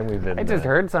whole time we've been. I just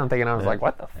heard something and I was like,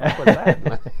 what the fuck was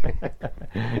that?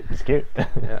 It's cute.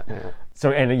 Yeah.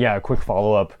 So, a quick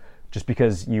follow-up, just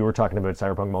because you were talking about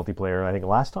Cyberpunk multiplayer, I think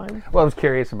last time. Well, I was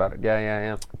curious about it.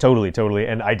 Yeah. Totally.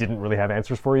 And I didn't really have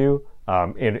answers for you.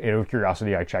 Out of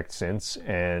curiosity, I checked since,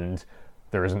 and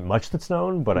there isn't much that's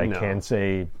known, but I can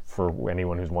say, for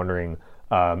anyone who's wondering,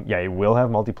 it will have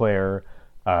multiplayer.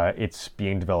 It's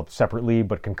being developed separately,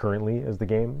 but concurrently as the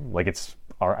game.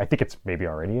 I think it's maybe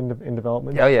already in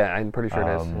development. Oh yeah, I'm pretty sure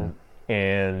it is. Yeah.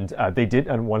 And they did,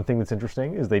 and one thing that's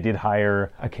interesting is they did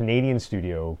hire a Canadian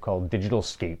studio called Digital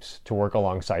Scapes to work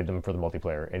alongside them for the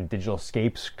multiplayer. And Digital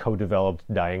Scapes co-developed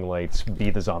Dying Light's Be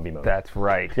the Zombie mode. That's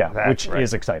right. Yeah, That's which right.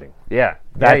 is exciting. Yeah.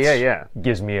 That's, Yeah.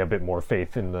 Gives me a bit more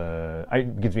faith in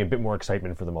gives me a bit more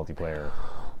excitement for the multiplayer.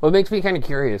 Well, it makes me kind of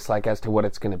curious, as to what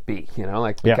it's going to be,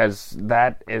 because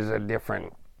that is a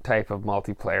different type of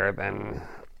multiplayer than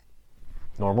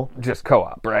Normal? just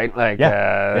co-op, right? Totally.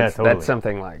 That's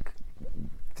something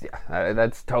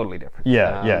that's totally different.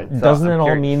 Yeah. So Doesn't I'm it all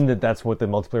curious. mean that that's what the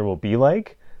multiplayer will be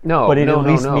like? No, But it no, at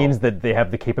no, least no. means that they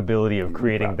have the capability of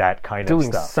creating that kind doing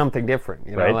of stuff. something different,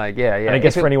 right? Yeah. And I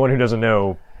guess If for it- anyone who doesn't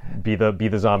know, Be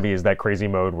the Zombie is that crazy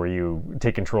mode where you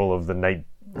take control of the night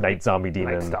zombie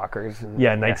demon. Night Stalkers.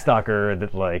 Yeah, Night Stalker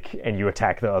that and you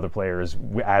attack the other players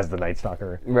as the Night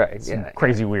Stalker. Right, It's yeah.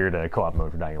 crazy weird co-op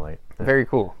mode for Dying Light. Very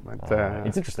cool. But,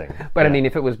 It's interesting. But I mean,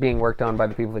 if it was being worked on by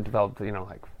the people that developed,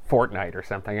 Fortnite or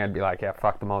something, I'd be like, yeah,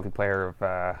 fuck the multiplayer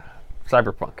of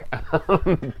Cyberpunk.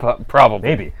 Probably.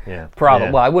 Maybe. Yeah. Probably.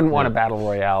 Yeah. Well, I wouldn't want a battle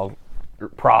royale.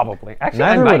 Probably. Actually,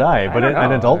 Neither might. would I, but don't an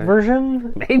know. adult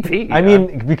version? Maybe. I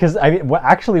mean, because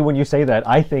actually, when you say that,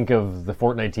 I think of the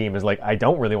Fortnite team as I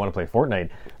don't really want to play Fortnite,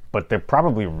 but they're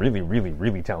probably really, really,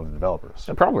 really talented developers.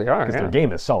 They probably are. Because Yeah. their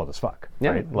game is solid as fuck.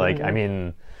 Yeah. Right? I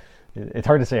mean, it's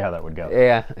hard to say how that would go.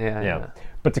 Yeah.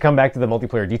 But to come back to the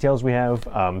multiplayer details we have,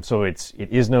 so it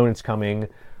is known it's coming.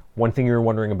 One thing you're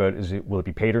wondering about is will it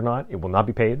be paid or not? It will not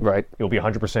be paid. Right. It will be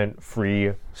 100%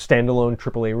 free, standalone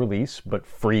AAA release, but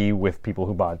free with people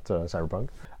who bought Cyberpunk.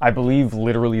 I believe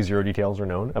literally zero details are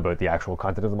known about the actual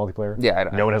content of the multiplayer. Yeah,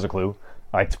 no one has a clue.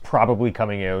 It's probably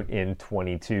coming out in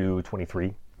 22,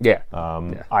 23. Yeah.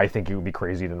 I think it would be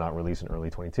crazy to not release in early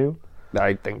 22.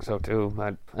 I think so too.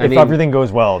 But, If everything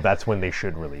goes well, that's when they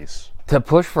should release. to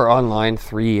push for online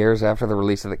 3 years after the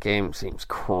release of the game seems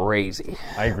crazy.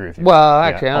 I agree with you. Well,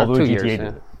 actually, I don't know, although 2 GTA years. did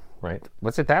it, right?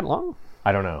 Was it that long?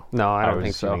 I don't know. No, I don't was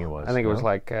think so. assuming it was. I think it was No?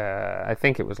 like I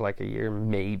think it was like a year,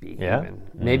 maybe. Yeah? Even.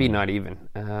 Maybe not even.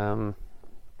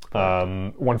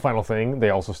 One final thing, they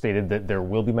also stated that there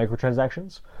will be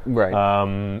microtransactions. Right.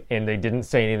 And they didn't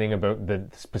say anything about the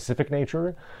specific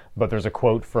nature, but there's a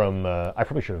quote from, I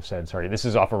probably should have said, sorry, this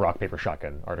is off a Rock, Paper,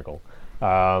 Shotgun article.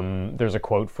 There's a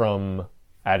quote from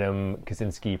Adam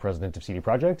Kaczynski, president of CD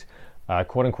Projekt,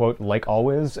 quote unquote, like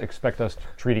always, expect us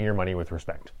treating your money with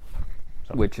respect.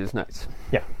 which is nice.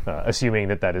 Yeah, assuming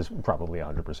that is probably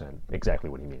 100% exactly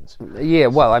what he means. Yeah,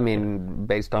 well, I mean,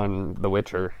 based on The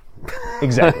Witcher.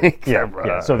 Exactly.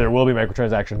 Yeah. So there will be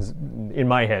microtransactions. In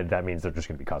my head, that means they're just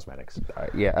going to be cosmetics.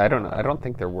 Yeah, I don't know. I don't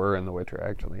think there were in The Witcher,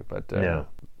 actually. But yeah.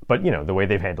 But, the way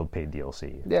they've handled paid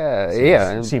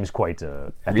DLC seems quite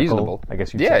ethical, reasonable. I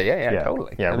guess you'd say. Yeah,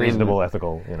 totally. Yeah, reasonable,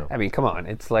 ethical, I mean, come on.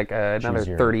 It's like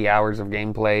another 30 hours of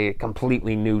gameplay,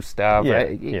 completely new stuff.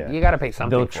 You got to pay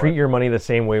something They'll for treat it. your money the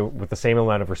same way, with the same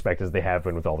amount of respect as they have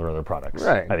been with all their other products.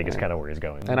 Right. I think it's kind of where he's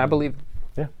going. And I believe.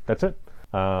 Yeah, that's it.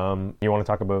 You want to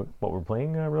talk about what we're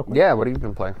playing real quick? Yeah, what have you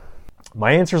been playing?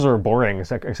 My answers are boring,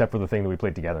 except for the thing that we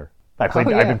played together. I've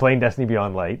been playing Destiny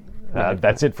Beyond Light.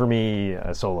 That's it for me,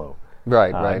 solo.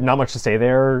 Right. Not much to say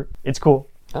there. It's cool.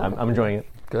 I'm enjoying it.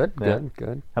 Good.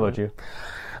 How about you?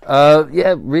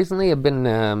 Recently I've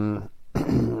been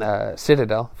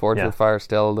Citadel, Forged with Fire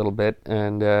still a little bit,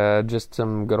 and just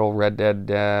some good old Red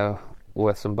Dead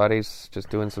with some buddies, just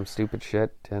doing some stupid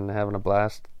shit and having a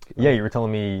blast. Yeah, you were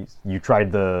telling me you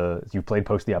played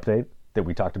post the update that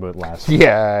we talked about last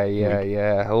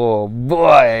Yeah. Oh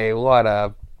boy, what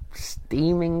a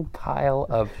steaming pile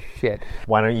of shit.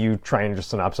 Why don't you try and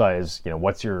just synopsize,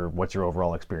 what's your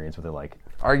overall experience with it like?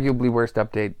 Arguably worst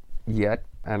update yet,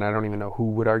 and I don't even know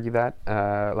who would argue that,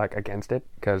 against it,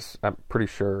 because I'm pretty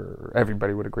sure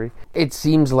everybody would agree. It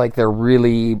seems like they're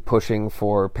really pushing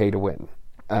for pay to win.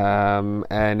 And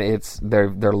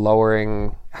they're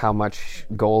lowering how much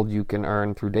gold you can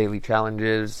earn through daily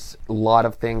challenges. A lot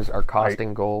of things are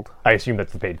costing gold. I assume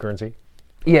that's the paid currency?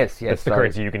 Yes. That's the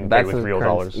currency you can pay with real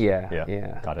dollars.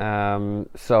 Yeah. Got it.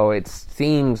 So it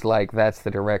seems like that's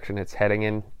the direction it's heading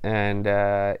in. And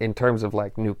in terms of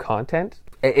like new content,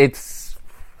 it's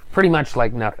pretty much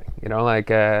like nothing. Like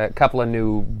a couple of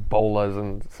new bolas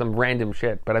and some random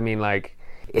shit. But I mean, like,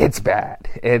 it's bad.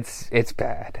 It's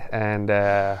bad. And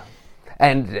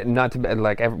not to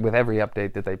like with every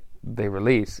update that they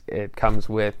release, it comes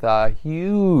with a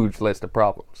huge list of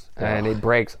problems, and it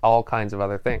breaks all kinds of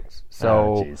other things.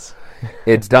 So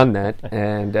it's done that,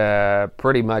 and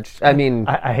pretty much. I mean,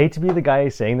 I hate to be the guy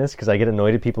saying this because I get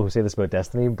annoyed at people who say this about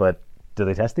Destiny, but do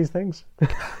they test these things? I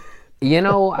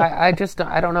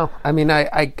don't know. I mean,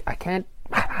 I can't.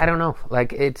 I don't know.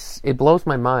 Like it blows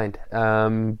my mind.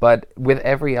 But with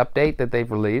every update that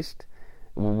they've released,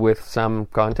 with some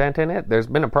content in it, there's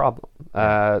been a problem.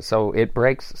 So it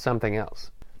breaks something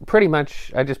else. Pretty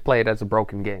much, I just play it as a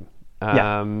broken game.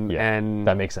 And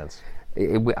that makes sense.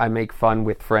 I make fun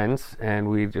with friends, and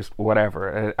we just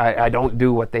whatever. I don't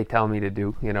do what they tell me to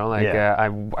do. I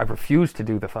refuse to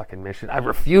do the fucking mission. I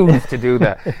refuse to do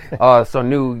the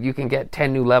you can get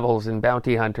 10 new levels in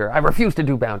Bounty Hunter. I refuse to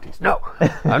do bounties. No,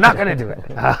 I'm not going to do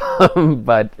it.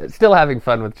 But still having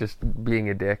fun with just being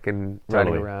a dick and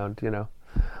running around.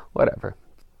 Whatever.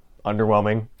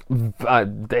 Underwhelming.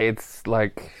 It's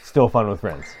like still fun with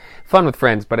friends. Fun with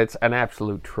friends, but it's an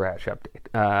absolute trash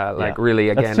update. Really,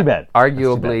 again, that's too bad.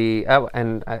 Arguably,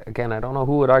 and again, I don't know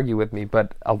who would argue with me,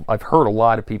 but I've heard a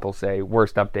lot of people say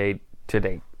worst update to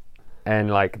date, and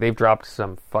like they've dropped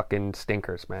some fucking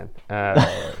stinkers, man.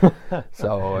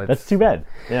 So that's too bad.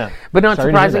 Yeah, but not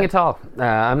surprising at all.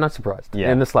 I'm not surprised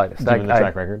in the slightest. Given the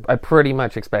track record, I pretty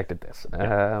much expected this,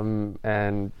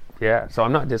 and so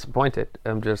I'm not disappointed.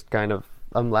 I'm just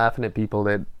I'm laughing at people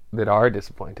that are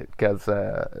disappointed because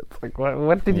it's like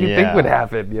what did you think would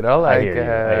happen? I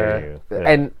hear you.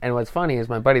 Yeah. And what's funny is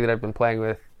my buddy that I've been playing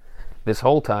with this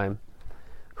whole time,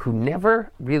 who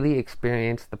never really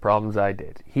experienced the problems I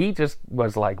did. He just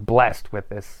was like blessed with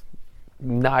this,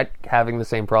 not having the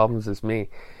same problems as me,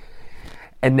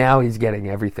 and now he's getting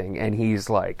everything, and he's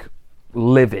like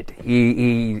livid.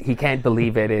 He can't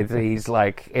believe it. He's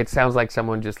like, it sounds like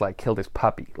someone just like killed his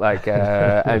puppy. Like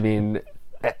I mean.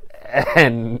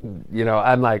 And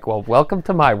I'm like, well, welcome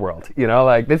to my world.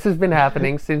 Like this has been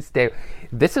happening since day.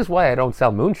 This is why I don't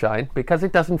sell moonshine, because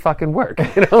it doesn't fucking work.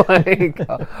 Like,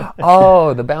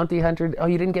 the bounty hunter. Oh,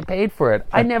 you didn't get paid for it.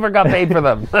 I never got paid for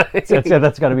them.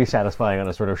 That's got to be satisfying on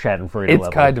a sort of Schadenfreude level.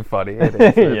 It's kind of funny.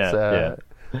 It is.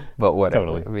 But whatever.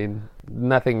 Totally. I mean,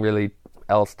 nothing really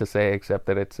else to say except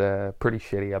that it's a pretty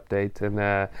shitty update. And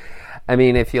I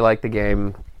mean, if you like the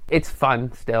game, it's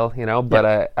fun still,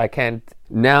 but I can't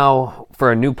now,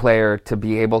 for a new player to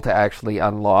be able to actually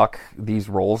unlock these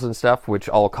roles and stuff, which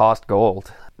all cost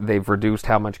gold. They've reduced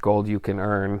how much gold you can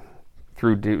earn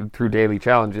through daily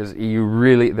challenges.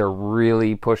 They're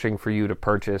really pushing for you to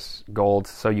purchase gold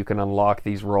so you can unlock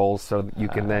these roles so you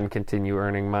can then continue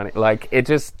earning money. Like it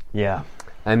just,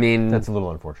 I mean, that's a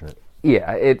little unfortunate.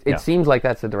 Yeah, it seems like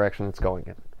that's the direction it's going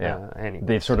in. Yeah, anyway.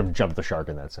 They've sort of jumped the shark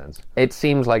in that sense. It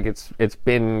seems like it's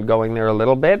been going there a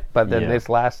little bit, but then Yeah. this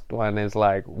last one is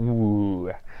like,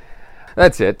 ooh.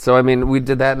 That's it. So, I mean, we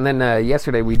did that, and then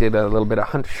yesterday we did a little bit of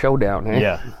Hunt Showdown. Eh?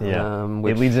 Yeah.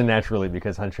 Which, it leads in naturally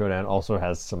because Hunt Showdown also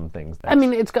has some things. I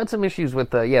mean, it's got some issues with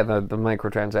the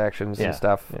microtransactions Yeah, and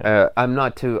stuff. yeah.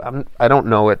 I don't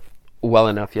know it well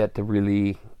enough yet to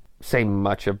really say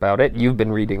much about it. You've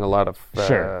been reading a lot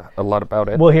about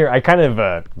it. Well, here I kind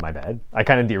of my bad. I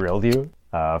kind of derailed you.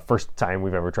 First time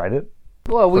we've ever tried it.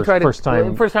 Well, we tried it first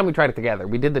time. First time we tried it together.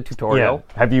 We did the tutorial.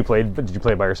 Yeah. Have you played? Did you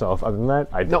play by yourself? Other than that,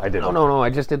 I didn't. No. I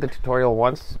just did the tutorial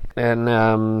once, and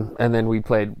then we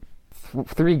played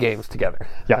 3 games together.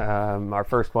 Yeah. Our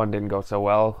first one didn't go so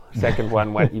well. Second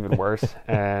one went even worse,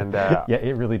 and Yeah,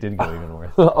 it really did go even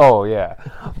worse. oh yeah,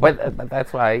 but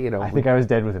that's why I think I was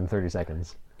dead within 30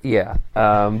 seconds. Yeah,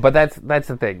 but that's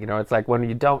the thing. It's like when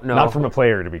you don't know. Not from a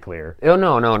player, to be clear. Oh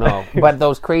no! But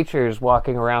those creatures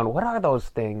walking around, what are those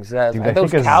things? Are I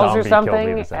those think a cows or zombie killed me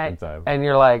something? the second time. And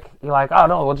you're like, oh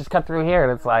no, we'll just cut through here,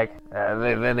 and it's like,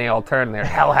 then they all turn. They're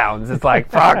hellhounds. It's like,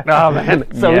 fuck no, man.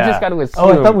 So we just got to assume.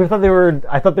 Oh, I thought they were.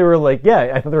 I thought they were like.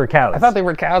 Yeah, I thought they were cows. I thought they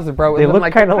were cows, bro. They look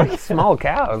kind of pretty like small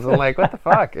cows. I'm like, what the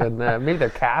fuck? And maybe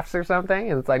they're calves or something.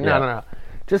 And it's like, no.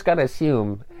 Just got to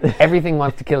assume everything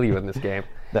wants to kill you in this game.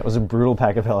 That was a brutal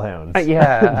pack of hellhounds.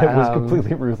 Yeah. That was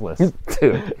completely ruthless.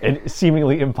 Dude. And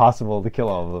seemingly impossible to kill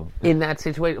all of them. In that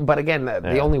situation, but again,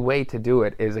 the only way to do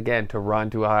it is, again, to run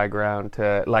to a high ground.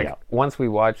 Once we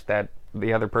watched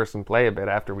the other person play a bit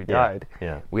after we died,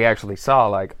 we actually saw,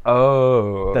 like,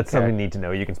 That's something you need to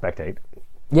know. You can spectate.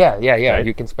 Yeah, Right?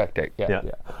 you can spectate. Yeah.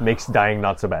 Makes dying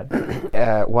not so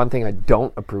bad. One thing I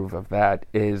don't approve of that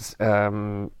is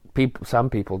some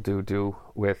people do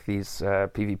with these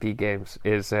PvP games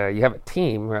is you have a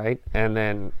team, right? And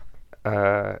then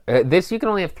this you can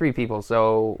only have 3 people,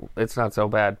 so it's not so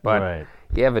bad. But Right.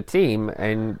 you have a team,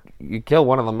 and you kill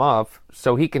one of them off,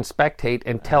 so he can spectate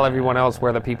and tell everyone else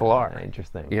where the people are.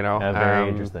 Interesting. Very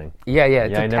interesting. Yeah.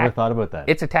 I never thought about that.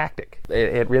 It's a tactic.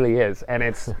 It really is, and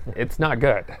it's not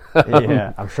good.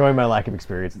 Yeah, I'm showing my lack of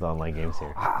experience with online games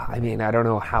here. I mean, I don't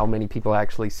know how many people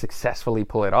actually successfully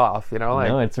pull it off.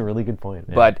 No, it's a really good point.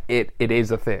 Yeah. But it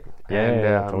is a thing.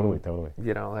 Yeah, totally.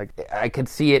 I could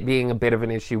see it being a bit of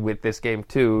an issue with this game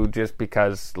too, just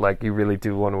because you really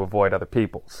do want to avoid other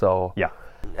people. So yeah.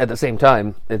 At the same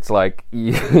time, it's like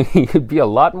you'd be a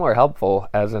lot more helpful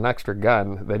as an extra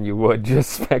gun than you would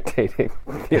just spectating.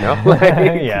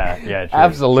 Yeah, true,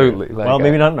 absolutely. True. Well,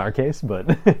 maybe not in our case, but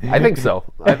I think so.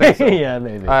 Yeah,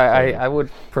 maybe. I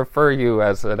would prefer you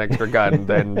as an extra gun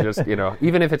than just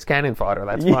even if it's cannon fodder,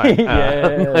 that's fine.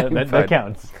 That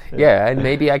counts. Yeah, and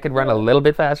maybe I could run a little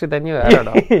bit faster than you. I don't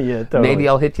know. Yeah, totally. Maybe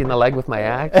I'll hit you in the leg with my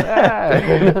axe.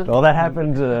 Well, that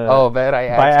happened. Man, I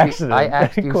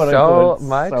asked you so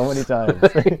much. So many times.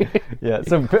 Yeah,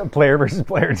 so player versus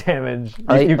player damage.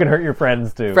 You can hurt your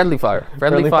friends too. Friendly fire.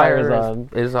 Friendly fire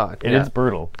is on. And it's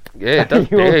brutal. Yeah, it does.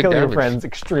 You will kill your friends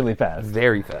extremely fast.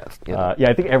 Very fast. Yeah,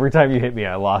 I think every time you hit me,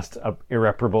 I lost an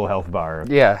irreparable health bar.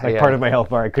 Yeah. Part of my health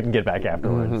bar I couldn't get back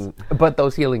afterwards. Mm-hmm. But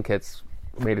those healing kits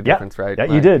made a difference, right? Yeah,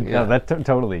 you did. Yeah, that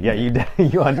totally. Yeah, you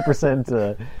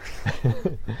 100%.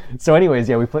 So, anyways,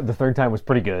 we played. The third time was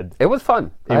pretty good. It was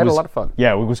fun. I had a lot of fun.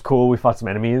 Yeah, it was cool. We fought some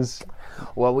enemies.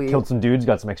 Well, we killed some dudes,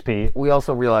 got some XP. We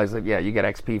also realized that you get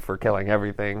XP for killing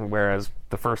everything, whereas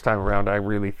the first time around I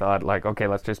really thought okay,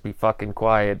 let's just be fucking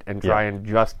quiet and try and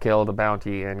just kill the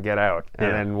bounty and get out.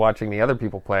 And then watching the other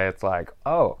people play, it's like,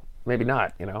 oh, maybe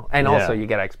not, And also you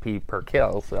get XP per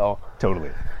kill, so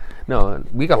totally. No,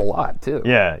 we got a lot too.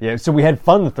 Yeah. So we had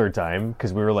fun the third time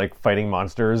because we were fighting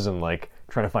monsters and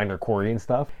trying to find our quarry and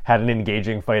stuff. Had an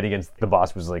engaging fight against the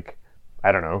boss. Was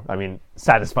I don't know. I mean,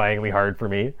 satisfyingly hard for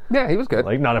me. Yeah, he was good.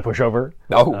 Not a pushover.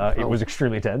 No. It was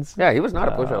extremely tense. Yeah, he was not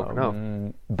a pushover,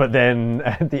 no. But then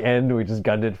at the end, we just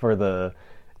gunned it for the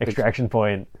extraction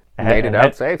point. Made it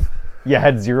out safe. Yeah,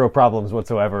 had 0 problems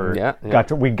whatsoever. Yeah.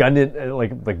 We gunned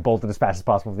it, bolted as fast as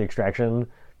possible for the extraction.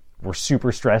 We're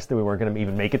super stressed that we weren't going to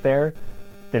even make it there.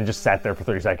 Then just sat there for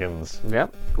 30 seconds. Yeah.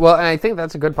 Well, and I think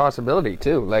that's a good possibility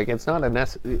too. It's not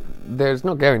there's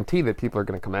no guarantee that people are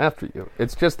going to come after you.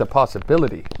 It's just a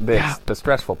possibility. That's the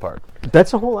stressful part.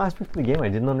 That's a whole aspect of the game I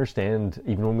didn't understand,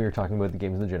 even when we were talking about the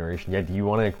games of the generation. Yeah,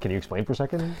 can you explain for a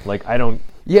second? I don't.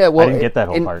 Yeah, well, I didn't get that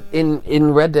whole part.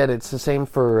 In Red Dead, it's the same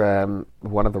for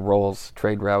one of the roles,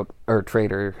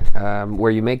 trader,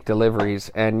 where you make deliveries,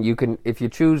 and you can, if you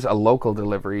choose a local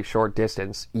delivery, short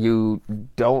distance, you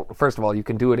don't. First of all, you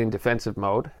can do it in defensive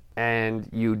mode, and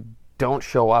you don't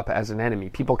show up as an enemy.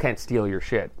 People can't steal your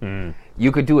shit.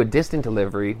 You could do a distant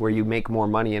delivery where you make more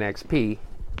money in XP,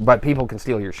 but people can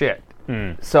steal your shit.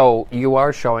 So you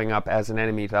are showing up as an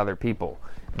enemy to other people.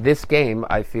 This game,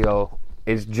 I feel,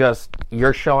 is just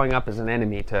you're showing up as an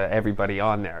enemy to everybody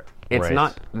on there. It's Right.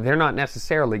 not. They're not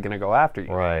necessarily going to go after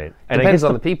you. Right. And I depends guess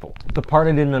on the people. The part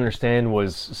I didn't understand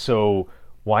was, so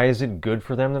why is it good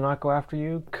for them to not go after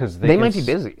you? Because They might be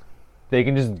busy. They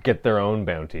can just get their own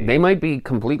bounty. They might be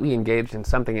completely engaged in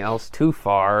something else too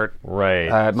far. Right.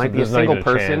 It might So be a there's not single even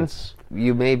person. chance.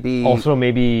 You may be Also,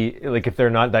 maybe like if they're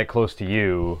not that close to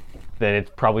you, then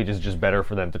it's probably just better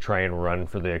for them to try and run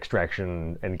for the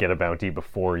extraction and get a bounty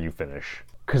before you finish.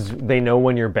 Because they know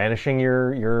when you're banishing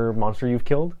your monster you've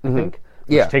killed, I think.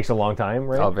 Which Yeah. takes a long time,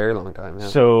 right? a very long time. Yeah.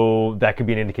 So that could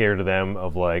be an indicator to them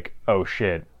of like, oh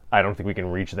shit, I don't think we can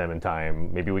reach them in time.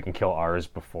 Maybe we can kill ours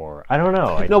before. I don't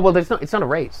know. No, well, it's not a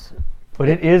race. But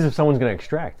it is if someone's going to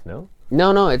extract, no?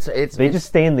 No, it's They just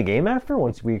stay in the game after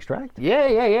once we extract?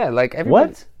 yeah. Like everybody,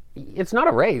 What? It's not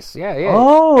a race. Yeah.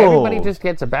 Oh. Everybody just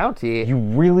gets a bounty. You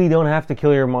really don't have to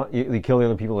kill you kill the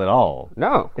other people at all.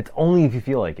 No. It's only if you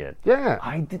feel like it. Yeah.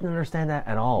 I didn't understand that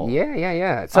at all.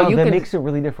 Yeah. So So you that can makes it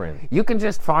really different. you can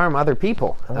just farm other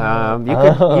people.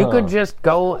 You could just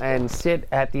go and sit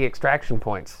at the extraction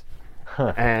points.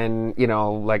 And,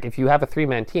 like if you have a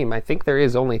 3-man team, I think there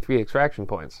is only 3 extraction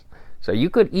points. So you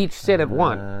could each sit at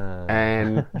one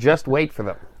and just wait for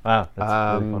them. Wow,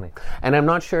 that's really funny. And I'm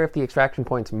not sure if the extraction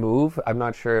points move. I'm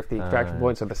not sure if the extraction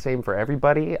points are the same for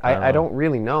everybody. I don't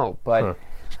really know. But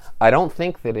I don't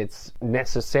think that it's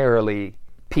necessarily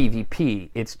PvP.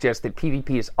 It's just that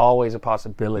PvP is always a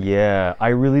possibility. Yeah, I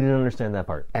really didn't understand that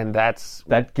part. And that's...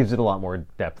 That gives it a lot more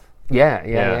depth.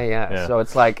 Yeah. So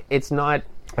it's like, it's not...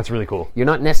 That's really cool. You're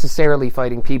not necessarily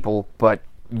fighting people, but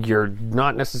you're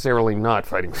not necessarily not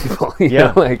fighting people. You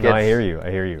Yeah, know, like no, I it's-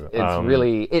 hear you. It's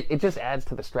really, it just adds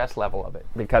to the stress level of it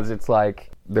because it's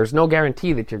like, there's no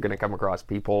guarantee that you're going to come across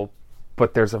people,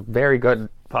 but there's a very good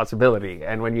possibility.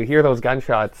 And when you hear those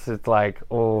gunshots, it's like,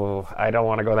 oh, I don't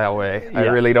want to go that way. I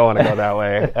really don't want to go that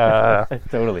way.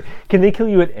 Totally. Can they kill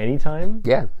you at any time?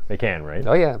 Yeah. They can, right?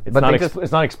 Oh, yeah. It's But not they just-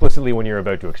 it's not explicitly when you're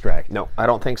about to extract. No, I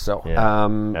don't think so. Yeah.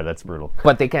 Yeah, that's brutal.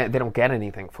 But they don't get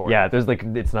anything for it. Yeah, there's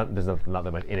there's not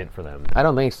that much in it for them. I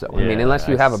don't think so. I mean, unless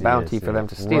you have a bounty see. for them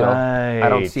to steal, Right. I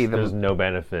don't see them. There's no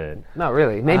benefit. Not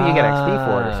really. Maybe you get XP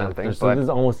for it or something. So But there's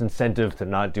almost incentive to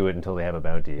not do it until they have a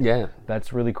bounty. Yeah.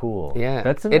 That's really cool. Yeah.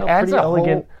 That's It adds pretty a whole-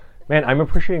 elegant. Man, I'm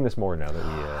appreciating this more now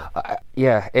that we.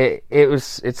 yeah,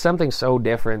 it's something so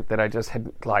different that I just had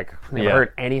never Yeah.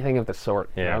 heard anything of the sort.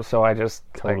 You Yeah. know? So I just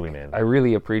Totally, man. I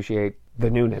really appreciate the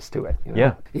newness to it. You know?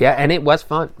 Yeah. Yeah, and it was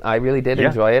fun. I really did Yeah.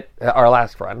 enjoy it. Our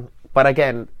last run, but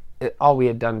again, all we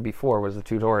had done before was the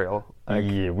tutorial.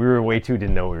 Yeah, we were way too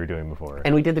didn't know what we were doing before.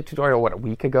 And we did the tutorial, a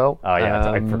week ago? Oh, yeah,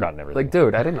 I'd forgotten everything. Like,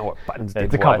 dude, I didn't know what buttons did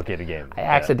It's a what. complicated game. I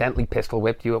Yeah. accidentally pistol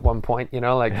whipped you at one point, trying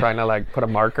to put a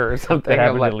marker or something. It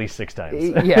happened I'm like, at least 6 times.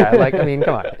 yeah, I mean,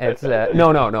 come on. It's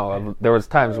no. There was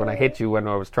times when I hit you when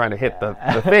I was trying to hit the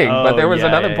thing, but there was yeah,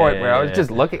 another yeah, point yeah, where I was yeah.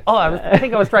 just looking. Oh, I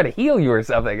think I was trying to heal you or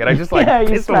something, and I just Yeah, you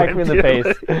pistol smacked me in the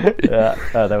whipped face. you. Yeah,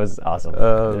 that was awesome.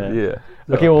 Yeah.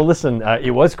 Okay, well, listen,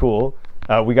 it was cool.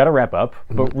 We got to wrap up,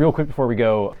 Mm-hmm. but real quick before we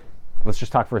go, let's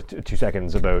just talk for 2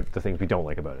 seconds about the things we don't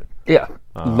like about it. Yeah.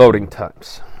 Loading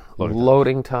times.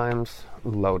 Loading times.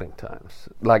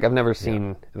 Like, I've never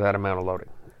seen that amount of loading.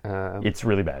 It's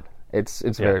really bad. It's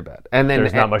very bad. And then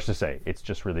There's not much to say. It's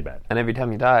just really bad. And every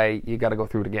time you die, you got to go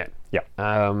through it again.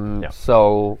 Yeah.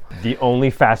 So The only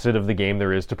facet of the game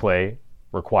there is to play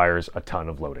requires a ton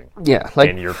of loading. yeah,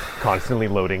 And you're constantly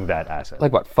loading that asset.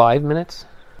 like what, 5 minutes?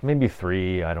 Maybe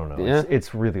 3, I don't know. Yeah.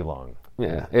 It's really long.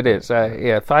 Yeah, it is.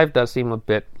 5 does seem a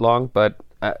bit long, but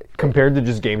Compared to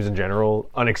just games in general,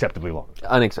 unacceptably long.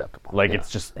 unacceptable. Like, Yeah. it's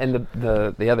just... And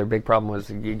the other big problem was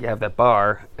you have that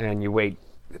bar and you wait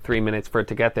 3 minutes for it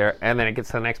to get there, and then it gets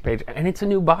to the next page, and it's a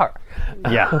new bar.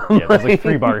 Yeah, there's like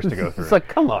 3 bars to go through. It's like,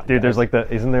 come on, Dude, there's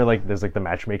there's the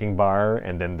matchmaking bar,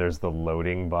 and then there's the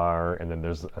loading bar, and then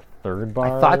there's a third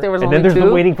bar. thought there was and only then there's 2.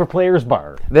 the waiting for players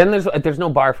bar. Then there's no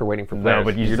bar for waiting for players. No,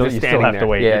 but you You're still just have standing to there.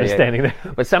 wait. Yeah, You're just standing there.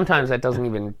 But sometimes that doesn't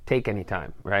even take any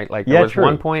time, right? Like Yeah, there was true,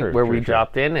 one point true, where true, we true.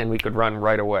 dropped in and we could run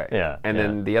right away. Yeah, And yeah.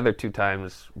 then the other 2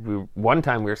 times, one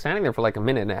time we were standing there for like a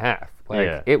minute and a half. Like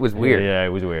Yeah. it was weird. Yeah, it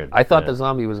was weird. I thought yeah. the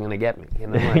zombie was going to get me.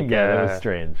 And I'm like, Yeah, that was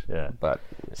strange. Yeah. But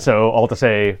So, all to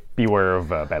say, beware of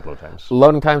bad load times.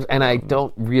 loading times, and I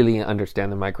don't really understand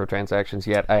the microtransactions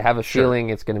yet. I have a feeling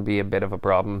it's going to be a bit of a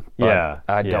problem. But Yeah,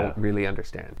 I yeah. don't really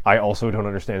understand. I also don't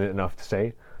understand it enough to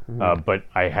say, but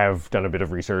I have done a bit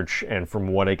of research, and from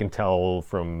what I can tell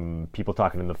from people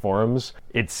talking in the forums,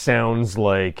 it sounds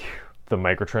like the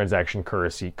microtransaction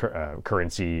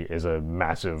currency is a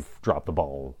massive drop the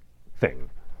ball thing.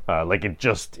 Like it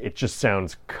just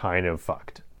sounds kind of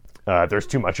fucked. There's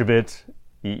too much of it.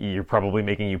 You're probably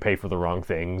making you pay for the wrong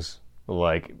things,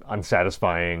 like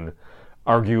unsatisfying,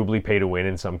 arguably pay to win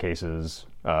in some cases.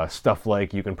 Stuff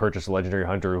like you can purchase a legendary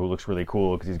hunter who looks really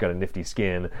cool because he's got a nifty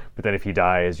skin, but then if he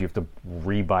dies, you have to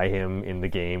rebuy him in the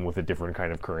game with a different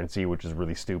kind of currency, which is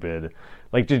really stupid.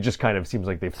 Like, it just kind of seems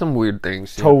like they've Some weird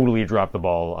things. totally dropped the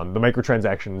ball on the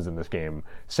microtransactions in this game.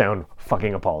 Sound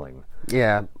fucking appalling.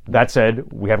 Yeah. That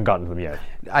said, we haven't gotten to them yet.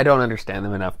 I don't understand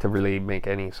them enough to really make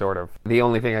any sort of... The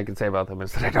only thing I can say about them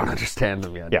is that I don't understand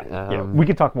them yet. Yeah. We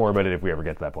could talk more about it if we ever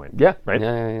get to that point. Yeah. Right?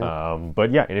 Yeah.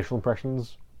 But yeah, initial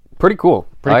impressions... Pretty cool.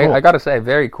 Pretty cool. I gotta say,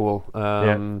 very cool.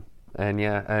 Yeah. And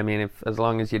yeah, I mean, as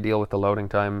long as you deal with the loading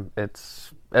time,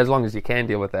 as long as you can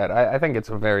deal with that, I think it's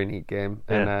a very neat game.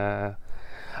 And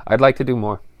I'd like to do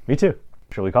more. Me too.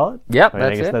 Shall we call it? Yeah,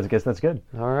 I guess that's good.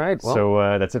 All right. Well,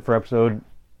 so that's it for episode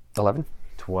 11?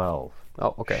 12.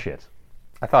 Oh, okay. Shit.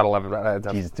 I thought 11.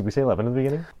 But Jesus, did we say 11 in the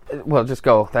beginning? well, just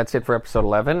go. That's it for episode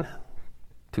 11.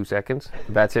 2 seconds.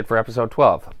 That's it for episode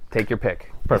 12. Take your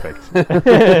pick. Perfect.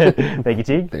 Thank you,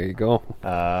 Teague. There you go.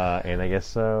 And I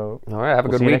guess... All right. Have a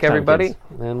we'll good see you week, next time, everybody. kids.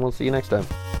 And we'll see you next time.